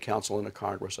was a committee counsel in the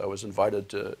Congress. I was invited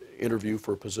to interview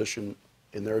for a position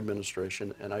in their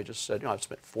administration, and I just said, I've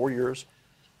spent 4 years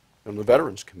on the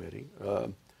Veterans Committee,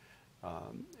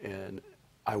 and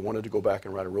I wanted to go back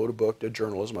and write. I wrote a book, did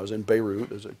journalism. I was in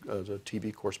Beirut as a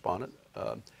TV correspondent,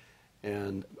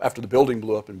 and after the building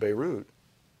blew up in Beirut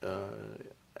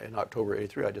in October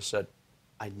 '83, I just said,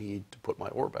 I need to put my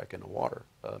oar back in the water.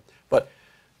 But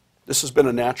this has been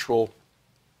a natural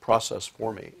process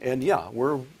for me, and yeah,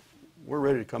 we're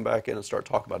ready to come back in and start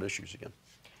talking about issues again.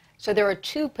 So there are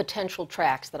two potential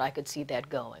tracks that I could see that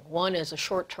going. One is a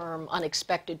short-term,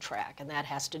 unexpected track, and that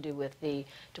has to do with the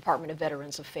Department of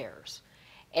Veterans Affairs.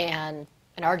 And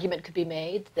an argument could be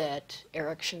made that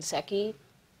Eric Shinseki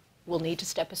will need to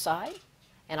step aside,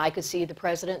 and I could see the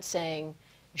president saying,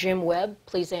 Jim Webb,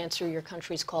 please answer your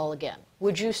country's call again.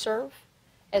 Would you serve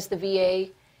as the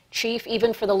VA chief,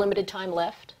 even for the limited time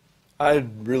left? I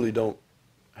really don't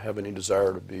have any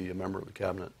desire to be a member of the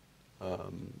cabinet,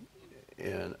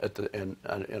 and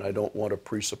I don't want to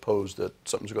presuppose that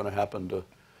something's going to happen to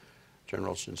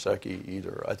General Shinseki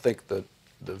either. I think that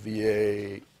the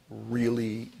VA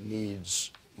really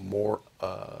needs more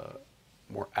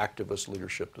activist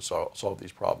leadership to solve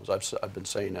these problems. I've been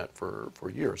saying that for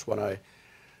years. When I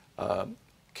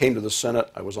came to the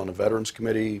Senate. I was on the Veterans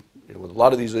Committee. With a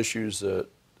lot of these issues, the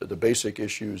basic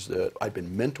issues that I'd been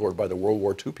mentored by the World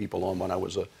War II people on when I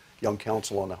was a young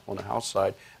counsel on the House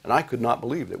side, and I could not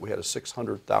believe that we had a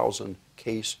 600,000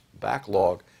 case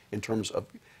backlog in terms of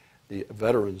the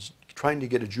veterans trying to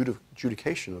get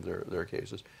adjudication of their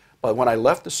cases. But when I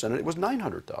left the Senate, it was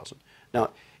 900,000.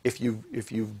 Now, if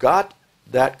you've got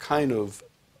that kind of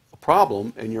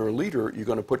problem and you're a leader, you're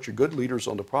going to put your good leaders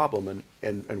on the problem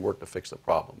and work to fix the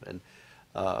problem. And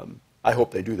I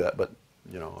hope they do that, but,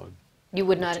 You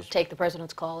would not take the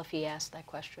president's call if he asked that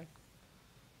question?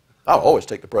 I'll always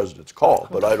take the president's call,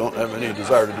 but I don't have any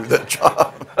desire to do that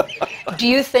job. Do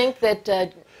you think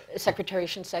that Secretary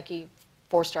Shinseki,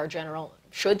 four-star general,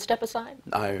 should step aside?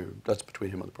 That's between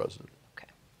him and the president. Okay.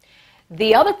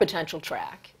 The other potential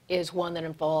track is one that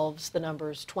involves the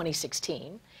numbers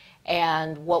 2016,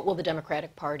 and what will the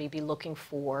Democratic Party be looking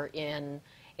for in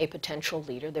a potential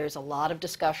leader? There's a lot of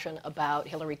discussion about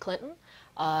Hillary Clinton,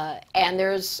 and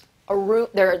there's a room,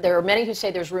 there are many who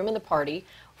say there's room in the party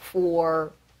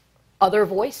for other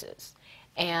voices.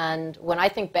 And when I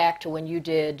think back to when you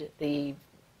did the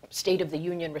State of the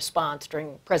Union response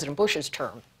during President Bush's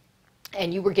term,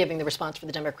 and you were giving the response for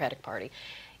the Democratic Party,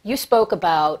 you spoke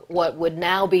about what would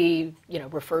now be,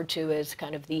 referred to as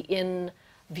kind of the in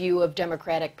view of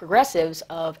Democratic progressives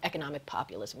of economic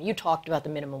populism. You talked about the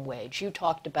minimum wage. You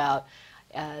talked about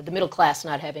the middle class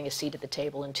not having a seat at the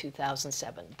table in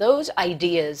 2007. Those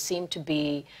ideas seem to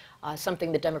be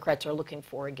something that Democrats are looking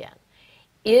for again.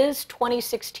 Is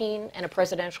 2016 and a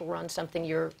presidential run something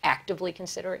you're actively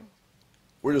considering?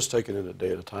 We're just taking it a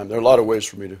day at a time. There are a lot of ways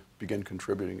for me to begin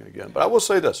contributing again. But I will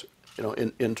say this,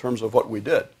 in terms of what we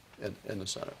did in the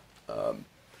Senate.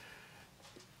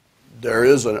 There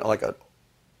is like an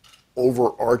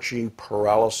overarching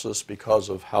paralysis because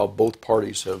of how both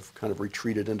parties have kind of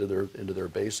retreated into their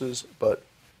bases. But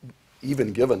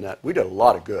even given that, we did a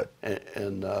lot of good.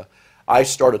 And I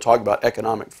started talking about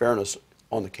economic fairness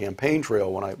on the campaign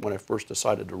trail when I first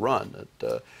decided to run.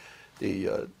 That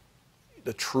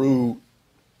the true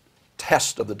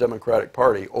test of the Democratic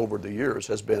Party over the years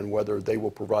has been whether they will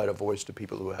provide a voice to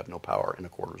people who have no power in the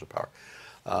corners of power.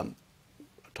 I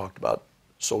talked about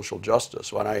social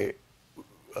justice. When I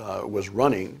was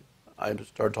running, I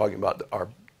started talking about our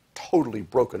totally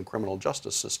broken criminal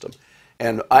justice system.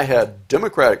 And I had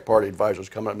Democratic Party advisors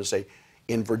come up and say,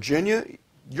 in Virginia,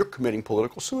 you're committing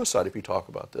political suicide if you talk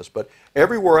about this. But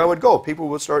everywhere I would go, people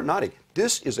would start nodding.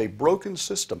 This is a broken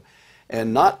system,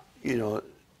 and not,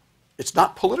 it's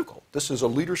not political. This is a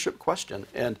leadership question.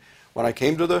 And when I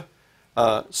came to the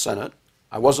Senate,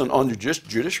 I wasn't on the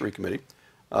Judiciary Committee,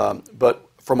 but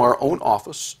from our own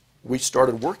office, we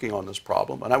started working on this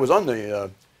problem. And I was on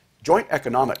the Joint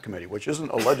Economic Committee, which isn't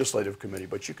a legislative committee,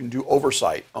 but you can do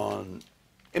oversight on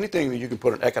anything that you can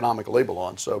put an economic label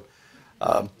on. So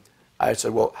I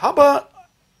said, well, how about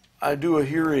I do a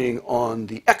hearing on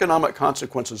the economic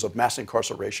consequences of mass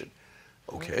incarceration?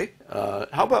 Okay.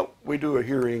 How about we do a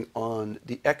hearing on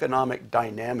the economic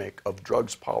dynamic of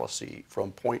drugs policy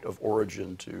from point of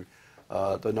origin to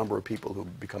the number of people who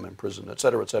become imprisoned, et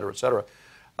cetera, et cetera, et cetera.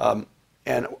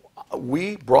 And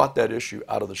we brought that issue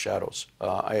out of the shadows.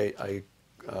 I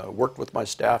worked with my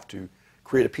staff to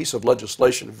create a piece of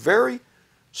legislation, very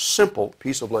simple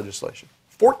piece of legislation.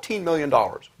 $14 million,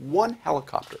 one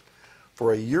helicopter,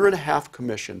 for a year-and-a-half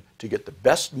commission to get the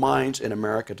best minds in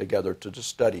America together to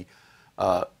study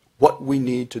what we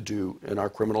need to do in our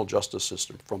criminal justice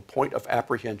system from point of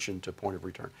apprehension to point of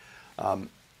return.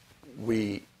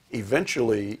 We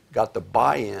eventually got the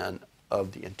buy-in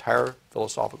of the entire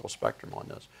philosophical spectrum on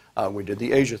this. We did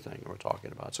the Asia thing we're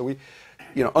talking about. So we,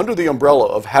 under the umbrella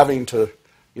of having to,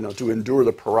 to endure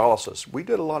the paralysis, we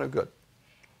did a lot of good.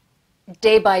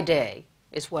 Day by day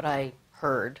is what I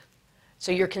heard.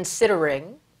 So you're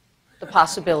considering the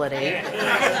possibility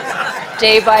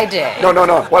day by day. No.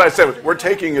 What I said was we're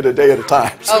taking it a day at a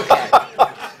time. So, okay.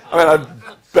 I've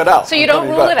been out. So you don't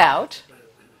rule it out.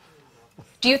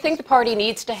 Do you think the party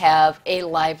needs to have a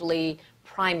lively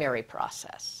primary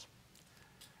process?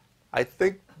 I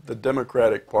think the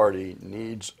Democratic Party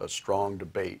needs a strong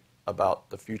debate about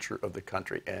the future of the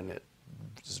country, and it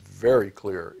is very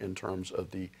clear in terms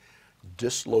of the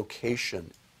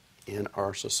dislocation in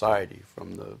our society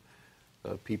from the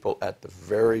people at the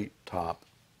very top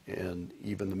and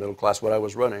even the middle class. When I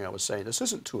was running, I was saying, this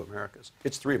isn't two Americas,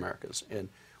 it's three Americas, and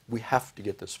we have to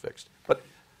get this fixed. But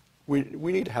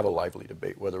we need to have a lively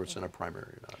debate, whether it's in a primary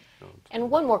or not. And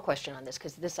one more question on this,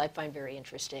 because this I find very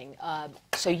interesting.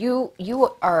 So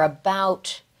you are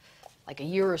about like a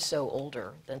year or so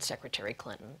older than Secretary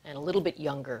Clinton and a little bit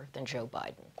younger than Joe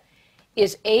Biden.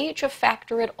 Is age a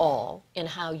factor at all in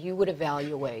how you would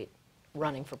evaluate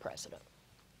running for president?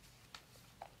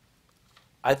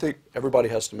 I think everybody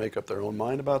has to make up their own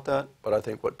mind about that, but I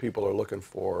think what people are looking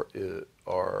for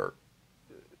are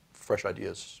fresh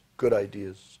ideas, good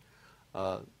ideas.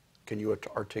 Can you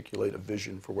articulate a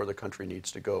vision for where the country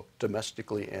needs to go,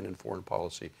 domestically and in foreign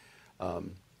policy,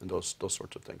 and those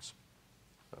sorts of things.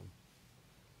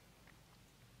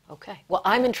 Okay. Well,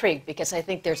 I'm intrigued because I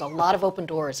think there's a lot of open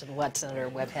doors in what Senator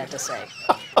Webb had to say.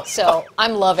 So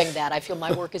I'm loving that. I feel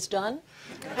my work is done.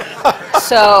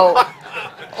 So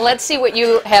let's see what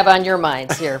you have on your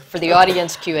minds here for the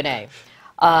audience Q&A.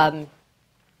 Let me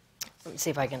see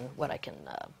if I can,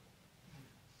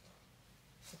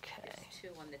 okay. Two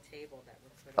on the table that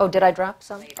were put Oh, did I drop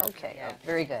some? later. Okay, Yeah.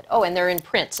 very good. Oh, and they're in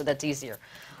print, so that's easier.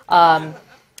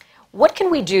 What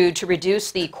can we do to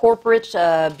reduce the corporate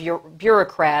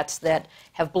bureaucrats that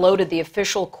have bloated the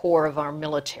official corps of our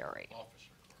military?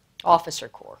 Officer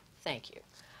corps. Thank you.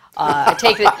 I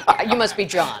take it you must be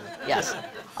John. Yes.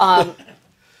 Can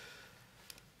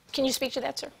you speak to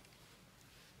that, sir?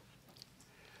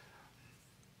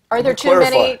 Are there too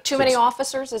many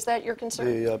officers? Is that your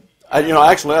concern?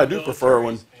 Actually, I do prefer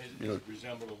when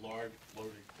resemble a large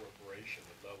bloated corporation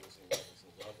with levels and levels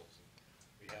and levels.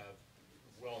 We have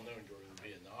well-known during the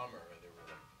Vietnam era, there were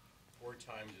like 4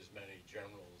 times as many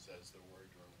generals as there were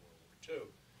during World War II.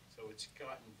 So it's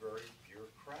gotten very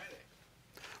bureaucratic.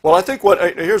 Well, I think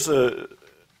here's a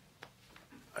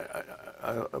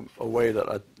way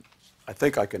that I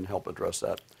think I can help address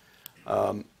that.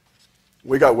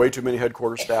 We got way too many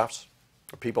headquarters staffs,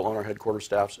 or people on our headquarters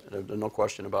staffs. There's no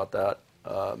question about that.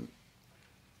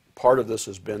 Part of this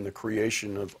has been the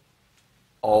creation of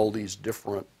all these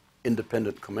different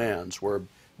independent commands, where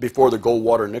before the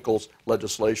Goldwater-Nichols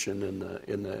legislation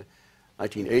in the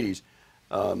 1980s,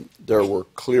 there were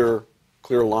clear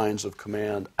lines of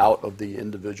command out of the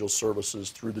individual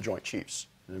services through the Joint Chiefs.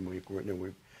 And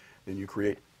then you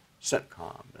create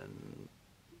CENTCOM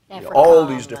and all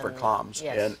these different comms,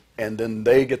 yes. and then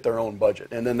they get their own budget,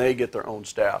 and then they get their own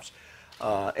staffs.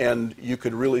 And you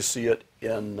could really see it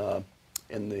in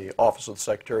the Office of the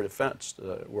Secretary of Defense,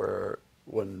 where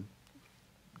when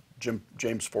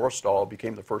James Forrestal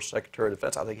became the first Secretary of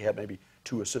Defense, I think he had maybe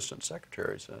 2 assistant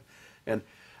secretaries.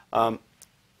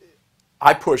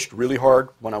 I pushed really hard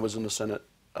when I was in the Senate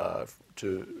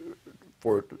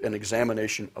for an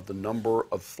examination of the number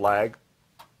of flag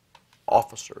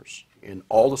officers in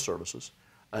all the services,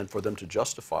 and for them to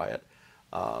justify it.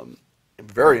 Had a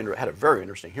very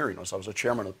interesting hearing. I was the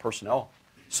chairman of the Personnel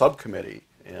Subcommittee,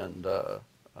 and there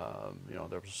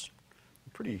was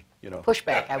pretty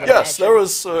pushback. I would yes, imagine. there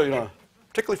was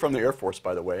particularly from the Air Force,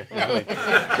 by the way.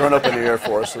 Growing up in the Air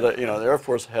Force, so that the Air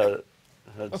Force had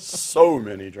so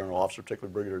many general officers,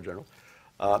 particularly brigadier general.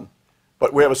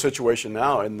 But we have a situation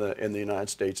now in the United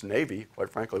States Navy,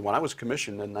 quite frankly. When I was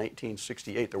commissioned in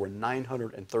 1968, there were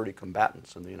 930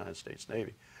 combatants in the United States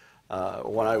Navy.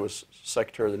 When I was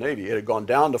Secretary of the Navy, it had gone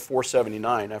down to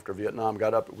 479 after Vietnam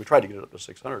got up. We tried to get it up to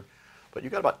 600. But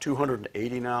you got about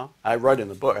 280 now. I write in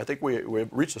the book, I think we've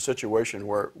reached a situation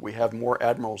where we have more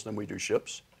admirals than we do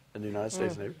ships in the United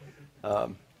States Navy.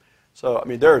 So I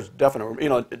mean, there's definite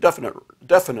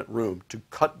room to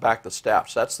cut back the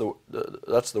staffs. That's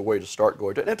the way to start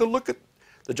going to, and to look at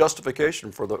the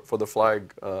justification for the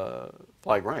flag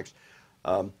ranks.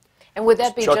 And would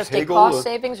that be Chuck just Hagel, a cost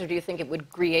savings, or do you think it would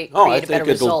create I a think better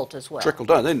result as well? Trickle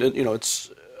down. And,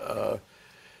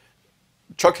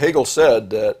 Chuck Hagel said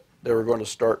that they were going to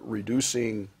start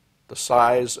reducing the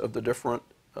size of the different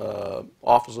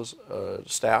offices,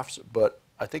 staffs, but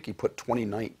I think he put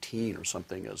 2019 or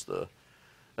something as the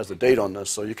date on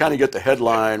this. So you kind of get the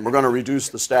headline: we're going to reduce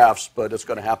the staffs, but it's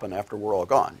going to happen after we're all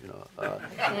gone.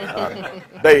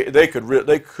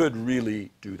 They could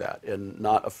really do that and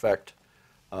not affect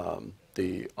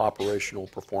the operational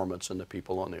performance and the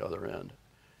people on the other end.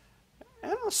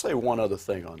 And I'll say one other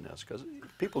thing on this, because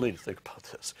people need to think about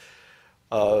this.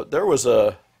 There was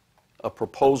a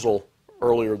proposal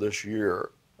earlier this year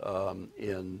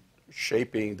in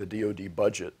shaping the DoD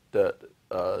budget that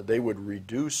they would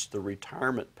reduce the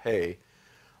retirement pay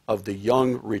of the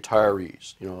young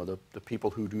retirees, the people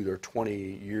who do their 20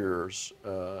 years,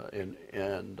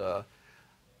 and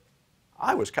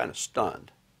I was kind of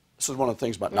stunned. This is one of the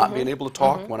things about not being able to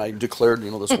talk when I declared,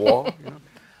 this wall.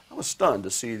 I was stunned to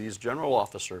see these general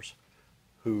officers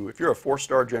who, if you're a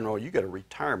 4-star general, you get a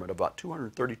retirement of about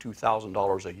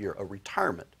 $232,000 a year, a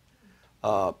retirement.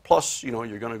 Plus,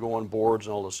 you're going to go on boards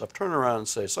and all this stuff. Turn around and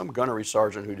say some gunnery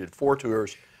sergeant who did 4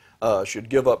 tours should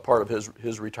give up part of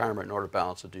his retirement in order to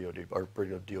balance the DoD or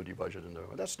bring a DoD budget into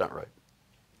it. That's not right.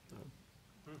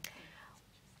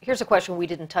 Here's a question we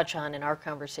didn't touch on in our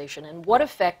conversation. And what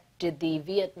effect did the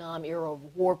Vietnam-era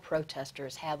war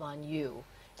protesters have on you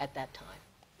at that time?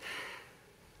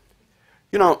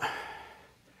 You know,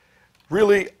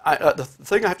 really, the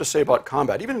thing I have to say about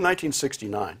combat, even in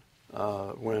 1969,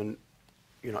 when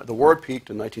the war had peaked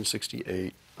in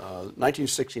 1968,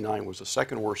 1969 was the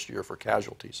second worst year for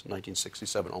casualties.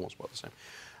 1967 almost about the same.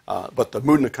 But the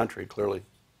mood in the country had clearly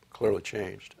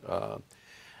changed.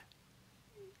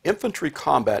 Infantry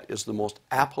combat is the most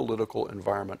apolitical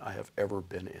environment I have ever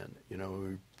been in. You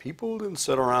know, people didn't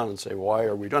sit around and say, "Why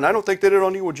are we doing?" I don't think they did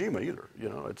on Iwo Jima either. You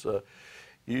know, it's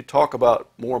you talk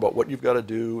more about what you've got to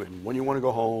do and when you want to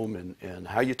go home and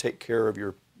how you take care of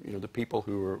your the people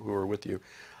who are with you.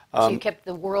 So you kept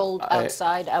the world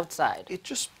outside.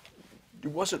 It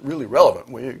wasn't really relevant.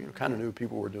 We kind of knew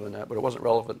people were doing that, but it wasn't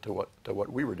relevant to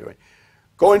what we were doing.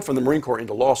 Going from the Marine Corps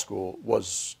into law school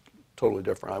was totally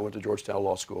different. I went to Georgetown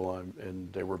Law School,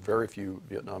 and there were very few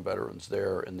Vietnam veterans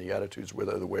there, and the attitudes were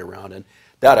the other way around. And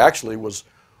that actually was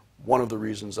one of the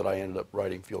reasons that I ended up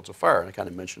writing Fields of Fire, and I kind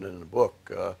of mentioned it in the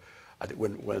book. I think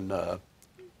when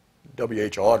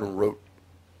W.H. Auden wrote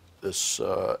this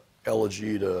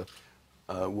elegy to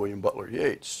William Butler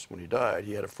Yeats when he died,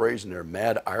 he had a phrase in there,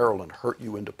 "Mad Ireland hurt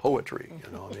you into poetry."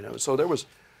 You know, I mean, so there was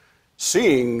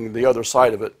seeing the other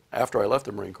side of it after I left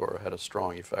the Marine Corps had a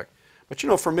strong effect. But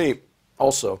for me,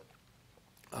 also,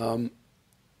 the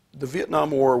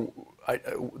Vietnam War,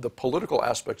 the political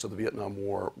aspects of the Vietnam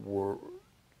War were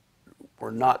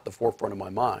not the forefront of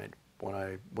my mind when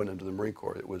I went into the Marine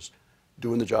Corps. It was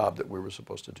doing the job that we were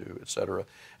supposed to do, et cetera.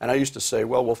 And I used to say,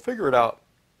 well, we'll figure it out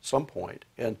at some point.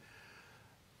 And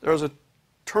there was a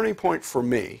turning point for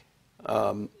me,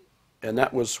 and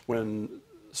that was when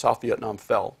South Vietnam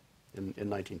fell in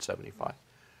 1975.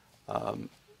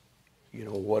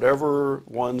 Whatever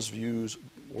one's views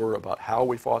were about how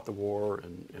we fought the war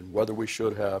and whether we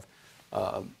should have,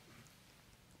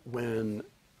 when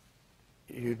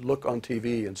you'd look on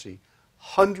TV and see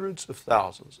hundreds of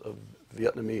thousands of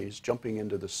Vietnamese jumping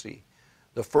into the sea,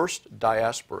 the first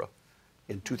diaspora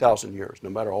in 2,000 years, no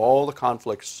matter all the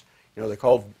conflicts. They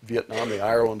called Vietnam the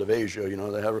Ireland of Asia.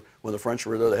 They had, when the French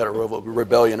were there, they had a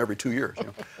rebellion every 2 years.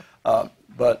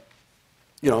 But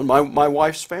my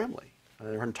wife's family,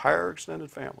 her entire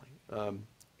extended family,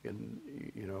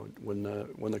 when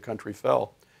the country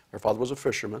fell, their father was a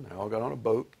fisherman. They all got on a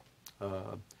boat.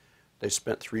 They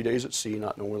spent 3 days at sea,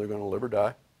 not knowing whether they're going to live or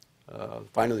die.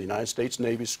 Finally, the United States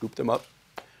Navy scooped them up,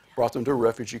 brought them to a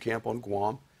refugee camp on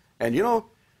Guam. And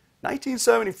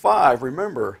 1975,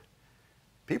 remember,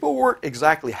 people weren't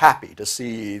exactly happy to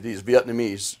see these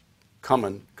Vietnamese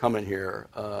coming here.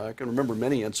 I can remember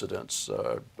many incidents,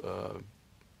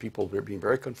 people being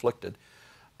very conflicted.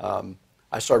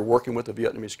 I started working with the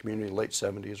Vietnamese community in the late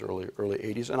 70s, early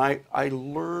 80s, and I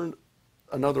learned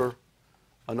another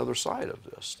side of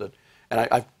this. And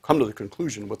I've come to the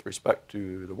conclusion with respect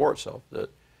to the war itself that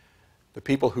the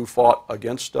people who fought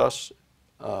against us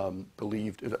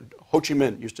believed, Ho Chi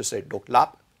Minh used to say, "Độc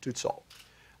lập, tự do."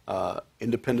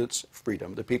 Independence,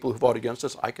 freedom. The people who fought against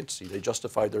us, I could see they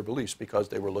justified their beliefs because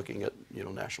they were looking at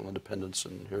national independence,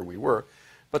 and here we were.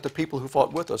 But the people who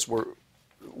fought with us were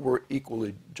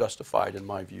equally justified, in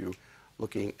my view,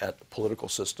 looking at the political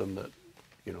system that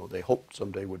they hoped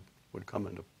someday would come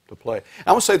into play. And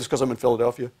I want to say this because I'm in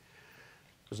Philadelphia.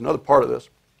 There's another part of this,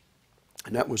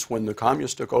 and that was when the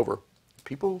communists took over.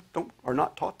 People are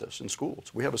not taught this in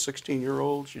schools. We have a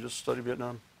 16-year-old, she just studied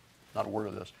Vietnam, not a word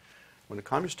of this. When the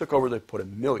communists took over, they put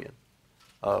 1 million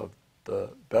of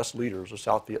the best leaders of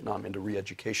South Vietnam into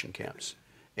re-education camps.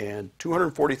 And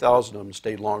 240,000 of them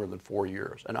stayed longer than 4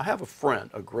 years. And I have a friend,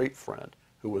 a great friend,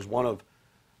 who was one of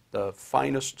the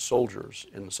finest soldiers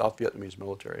in the South Vietnamese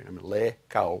military, named Le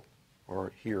Cao,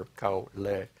 or here, Cao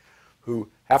Le,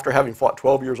 who, after having fought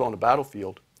 12 years on the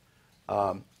battlefield,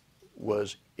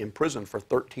 was imprisoned for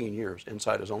 13 years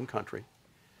inside his own country.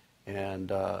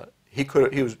 And he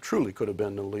truly could have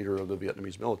been the leader of the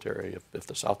Vietnamese military if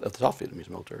the South Vietnamese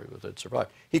military had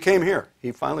survived. He came here.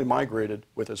 He finally migrated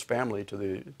with his family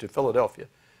to Philadelphia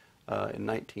in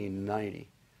 1990.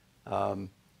 And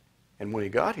when he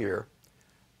got here,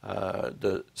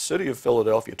 the city of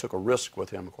Philadelphia took a risk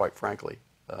with him, quite frankly.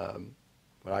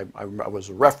 But I was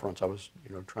a reference. I was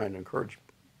trying to encourage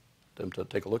them to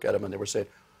take a look at him, and they were saying,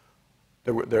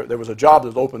 there was a job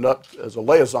that opened up as a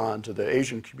liaison to the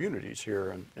Asian communities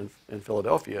here in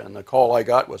Philadelphia, and the call I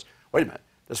got was, wait a minute,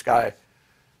 this guy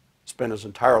spent his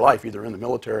entire life either in the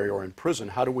military or in prison.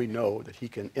 How do we know that he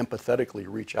can empathetically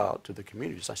reach out to the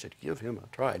communities? I said, give him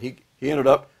a try. And he ended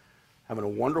up having a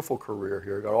wonderful career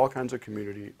here, got all kinds of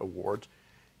community awards.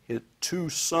 His 2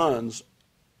 sons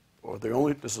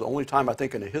this is the only time I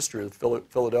think in the history of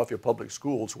Philadelphia public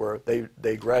schools where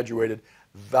they graduated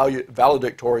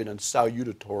valedictorian and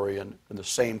salutatory in the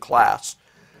same class.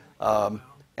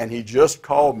 And he just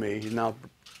called me. He's now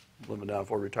living down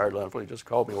before retired. He just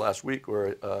called me last week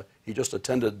where he just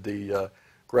attended the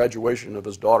graduation of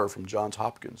his daughter from Johns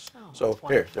Hopkins. Oh, so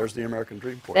here, there's the American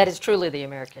dream for you. That is truly the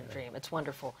American dream. It's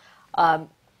wonderful.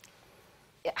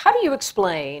 How do you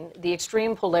explain the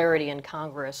extreme polarity in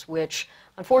Congress, which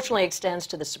unfortunately extends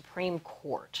to the Supreme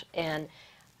Court? And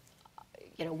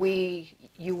you know,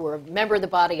 you were a member of the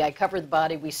body. I covered the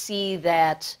body. We see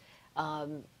that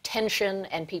tension,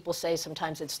 and people say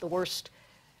sometimes it's the worst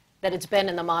that it's been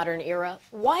in the modern era.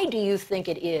 Why do you think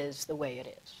it is the way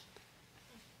it is?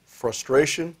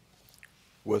 Frustration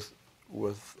with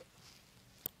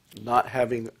not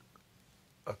having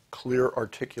a clear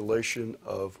articulation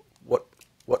of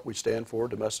what we stand for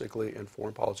domestically and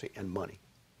foreign policy, and money,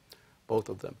 both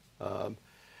of them.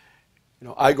 You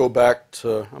know, I go back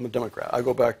to, I'm a Democrat, I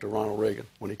go back to Ronald Reagan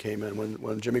when he came in.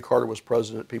 When Jimmy Carter was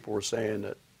president, people were saying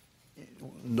that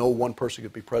no one person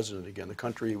could be president again. The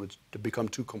country was to become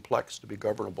too complex to be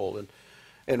governable.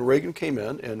 And Reagan came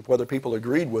in, and whether people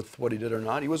agreed with what he did or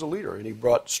not, he was a leader, and he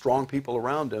brought strong people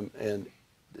around him, and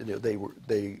you know,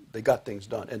 they got things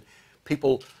done. And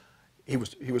people, he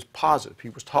was positive. He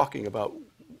was talking about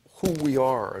who we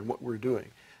are and what we're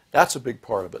doing. That's a big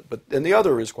part of it. But and the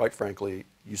other is, quite frankly,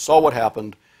 you saw what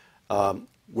happened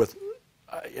with,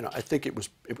 you know, I think it was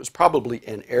probably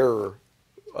an error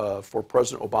for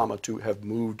President Obama to have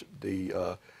moved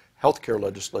the health care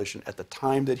legislation at the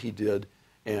time that he did,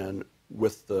 and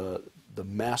with the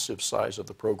massive size of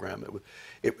the program.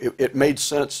 It made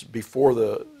sense before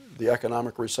the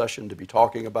economic recession to be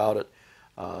talking about it,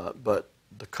 but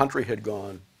the country had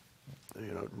gone,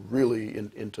 you know, really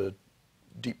into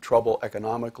deep trouble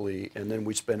economically, and then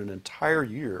we spent an entire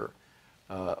year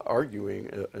arguing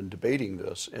and debating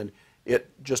this, and it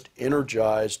just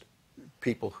energized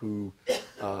people who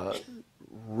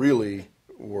really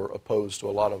were opposed to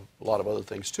a lot of other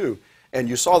things too. And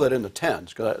you saw that in the 10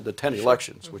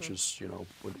 elections, mm-hmm. which is, you know,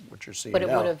 what you're seeing now. But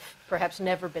it would have perhaps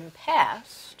never been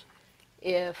passed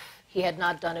if he had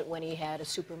not done it when he had a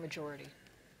supermajority.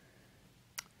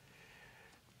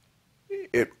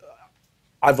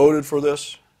 I voted for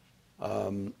this.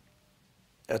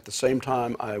 At the same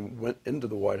time, I went into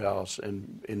the White House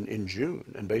in June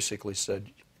and basically said,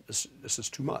 this is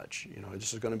too much. You know,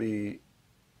 this is going to be,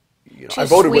 you know, I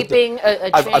voted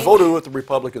with the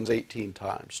Republicans 18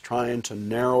 times, trying to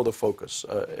narrow the focus.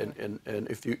 And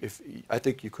if I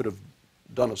think you could have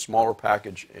done a smaller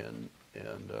package and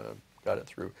got it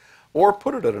through, or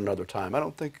put it at another time. I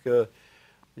don't think you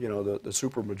know, the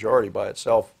supermajority by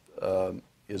itself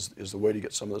is the way to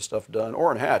get some of this stuff done.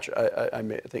 Orrin Hatch, I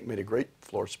think, made a great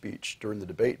floor speech during the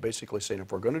debate, basically saying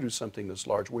if we're going to do something this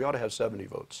large, we ought to have 70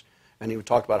 votes. And he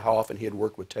talked about how often he had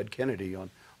worked with Ted Kennedy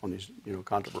on these, you know,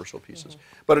 controversial pieces.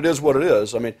 Mm-hmm. But it is what it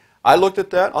is. I mean, I looked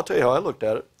at that. I'll tell you how I looked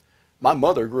at it. My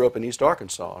mother grew up in East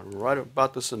Arkansas. I write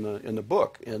about this in the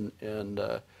book. And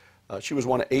she was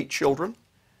one of 8 children.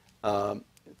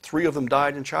 3 of them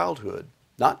died in childhood.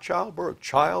 Not childbirth,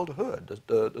 childhood.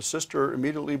 The sister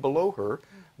immediately below her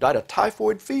died of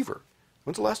typhoid fever.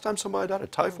 When's the last time somebody died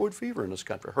of typhoid fever in this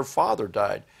country? Her father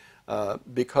died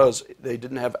because they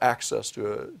didn't have access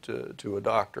to a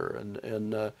doctor.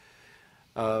 And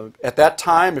at that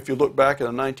time, if you look back in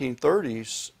the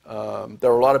 1930s,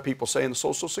 there were a lot of people saying the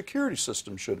Social Security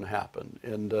system shouldn't happen.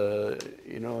 And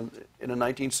you know, in the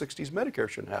 1960s, Medicare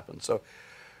shouldn't happen. So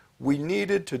we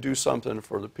needed to do something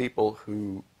for the people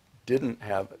who don't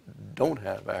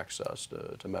have access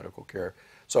to medical care.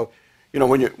 So, you know,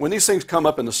 when these things come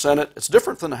up in the Senate, it's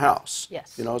different than the House.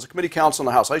 Yes. You know, as a committee counsel in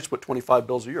the House, I used to put 25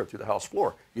 bills a year through the House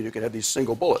floor. You can have these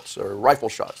single bullets, or rifle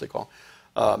shots, they call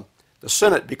them. The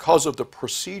Senate, because of the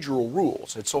procedural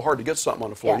rules, it's so hard to get something on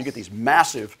the floor. Yes. You get these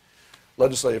massive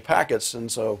legislative packets, and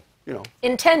so, you know.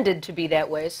 Intended to be that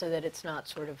way so that it's not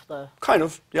sort of the... Kind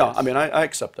of, yeah. Yes. I mean, I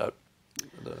accept that.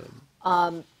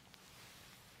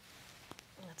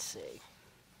 Let's see.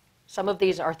 Some of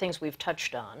these are things we've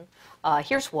touched on.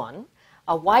 Here's one.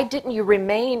 Why didn't you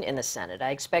remain in the Senate? I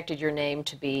expected your name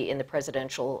to be in the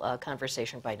presidential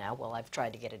conversation by now. Well, I've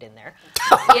tried to get it in there.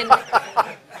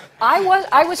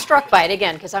 I was struck by it,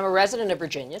 again, because I'm a resident of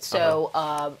Virginia. So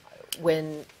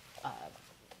when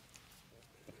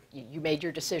you made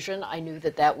your decision, I knew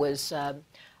that was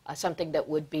something that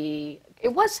would be, it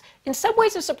was in some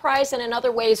ways a surprise, and in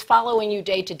other ways, following you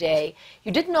day to day,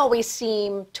 you didn't always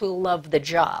seem to love the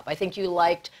job. I think you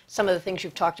liked some of the things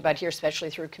you've talked about here, especially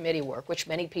through committee work, which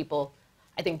many people,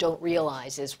 I think, don't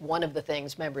realize is one of the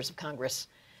things members of Congress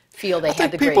feel they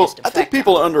had the greatest effect. I think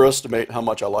people underestimate how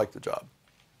much I like the job.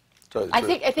 To tell you the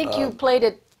truth. I think you played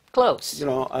it close. You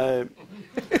know,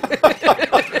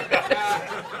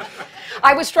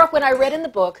 I was struck when I read in the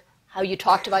book how you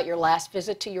talked about your last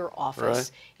visit to your office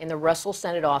Right. in the Russell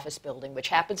Senate Office Building, which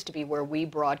happens to be where we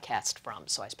broadcast from,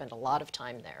 so I spent a lot of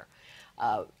time there.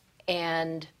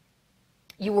 And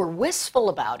you were wistful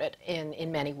about it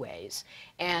in many ways,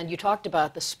 and you talked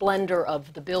about the splendor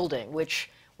of the building, which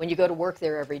when you go to work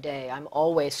there every day, I'm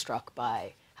always struck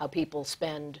by how people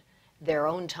spend their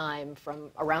own time from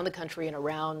around the country and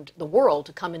around the world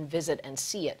to come and visit and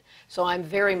see it. So I'm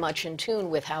very much in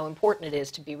tune with how important it is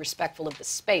to be respectful of the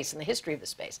space and the history of the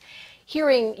space.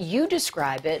 Hearing you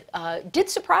describe it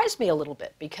did surprise me a little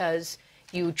bit, because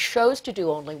you chose to do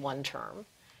only one term,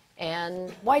 and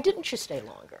why didn't you stay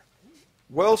longer?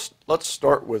 well, let's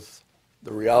start with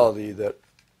the reality that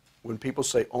when people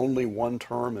say only one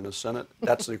term in the Senate,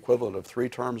 that's the equivalent of 3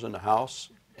 terms in the House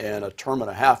and a term and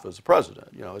a half as the president.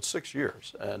 You know, it's 6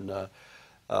 years. And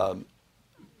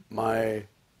my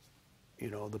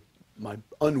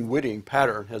unwitting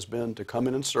pattern has been to come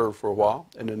in and serve for a while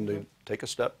and then to take a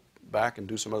step back and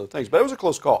do some other things. But it was a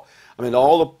close call. I mean,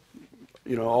 all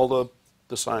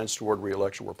the signs toward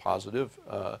re-election were positive,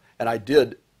 and I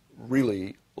did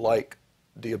really like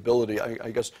the ability,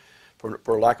 I guess,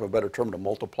 for lack of a better term, to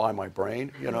multiply my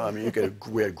brain. You know, I mean,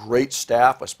 we had great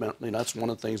staff. That's one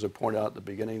of the things I pointed out at the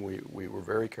beginning. We were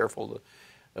very careful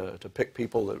to pick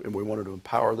people, and we wanted to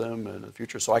empower them in the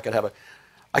future. So I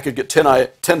could get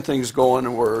 10 things going,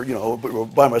 and we're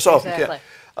by myself. Exactly.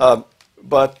 You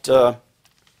can't.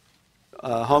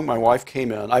 Hung, my wife,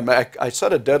 came in. I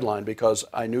set a deadline because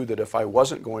I knew that if I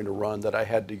wasn't going to run, that I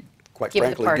had to, quite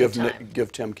frankly,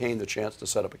 give Tim Kaine the chance to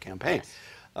set up a campaign.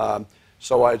 Yes.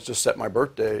 So I just set my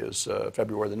birthday as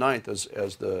February the 9th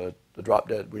as the drop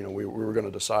dead. You know, we were going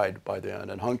to decide by then.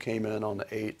 And Hung came in on the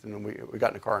 8th, and then we got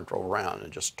in the car and drove around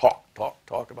and just talk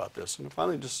about this. And I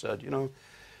finally just said,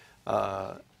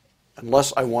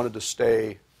 unless I wanted to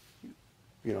stay,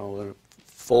 in a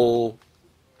full,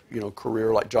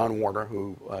 career like John Warner,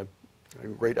 who I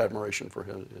have great admiration for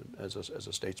him as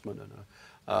a statesman,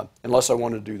 and unless I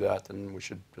wanted to do that, then we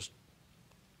should just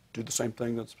do the same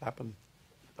thing that's happened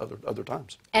other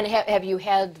times. And have you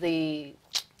had the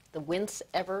wince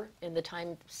ever in the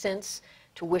time since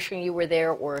to wishing you were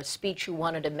there, or a speech you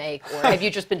wanted to make, or have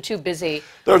you just been too busy?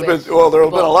 There have been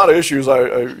a lot of issues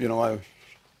I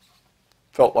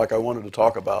felt like I wanted to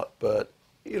talk about, but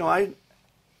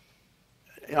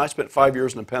I spent 5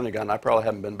 years in the Pentagon. I probably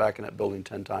haven't been back in that building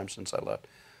 10 times since I left.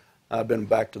 I've been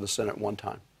back to the Senate 1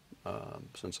 time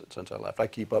since I left. I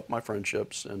keep up my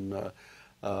friendships and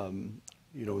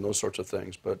and those sorts of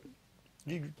things. But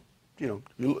you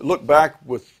look back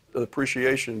with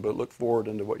appreciation, but look forward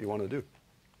into what you want to do.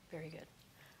 Very good.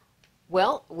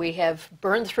 Well, we have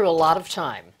burned through a lot of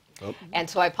time. Oh. And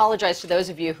so I apologize to those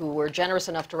of you who were generous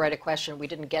enough to write a question. We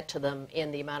didn't get to them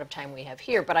in the amount of time we have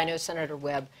here, but I know Senator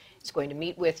Webb is going to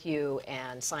meet with you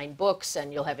and sign books,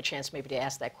 and you'll have a chance maybe to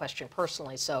ask that question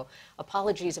personally. So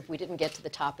apologies if we didn't get to the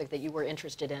topic that you were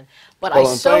interested in. But I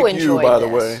so enjoyed this. Thank you, by the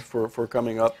way, for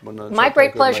coming up. My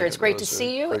great pleasure. It's great to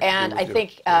see you, and I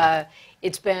think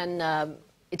it's been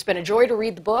a joy to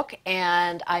read the book,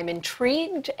 and I'm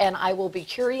intrigued, and I will be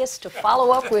curious to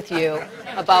follow up with you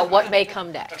about what may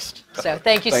come next. So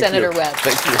thank you, Senator Webb.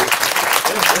 Thank you.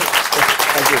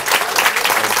 Thank you.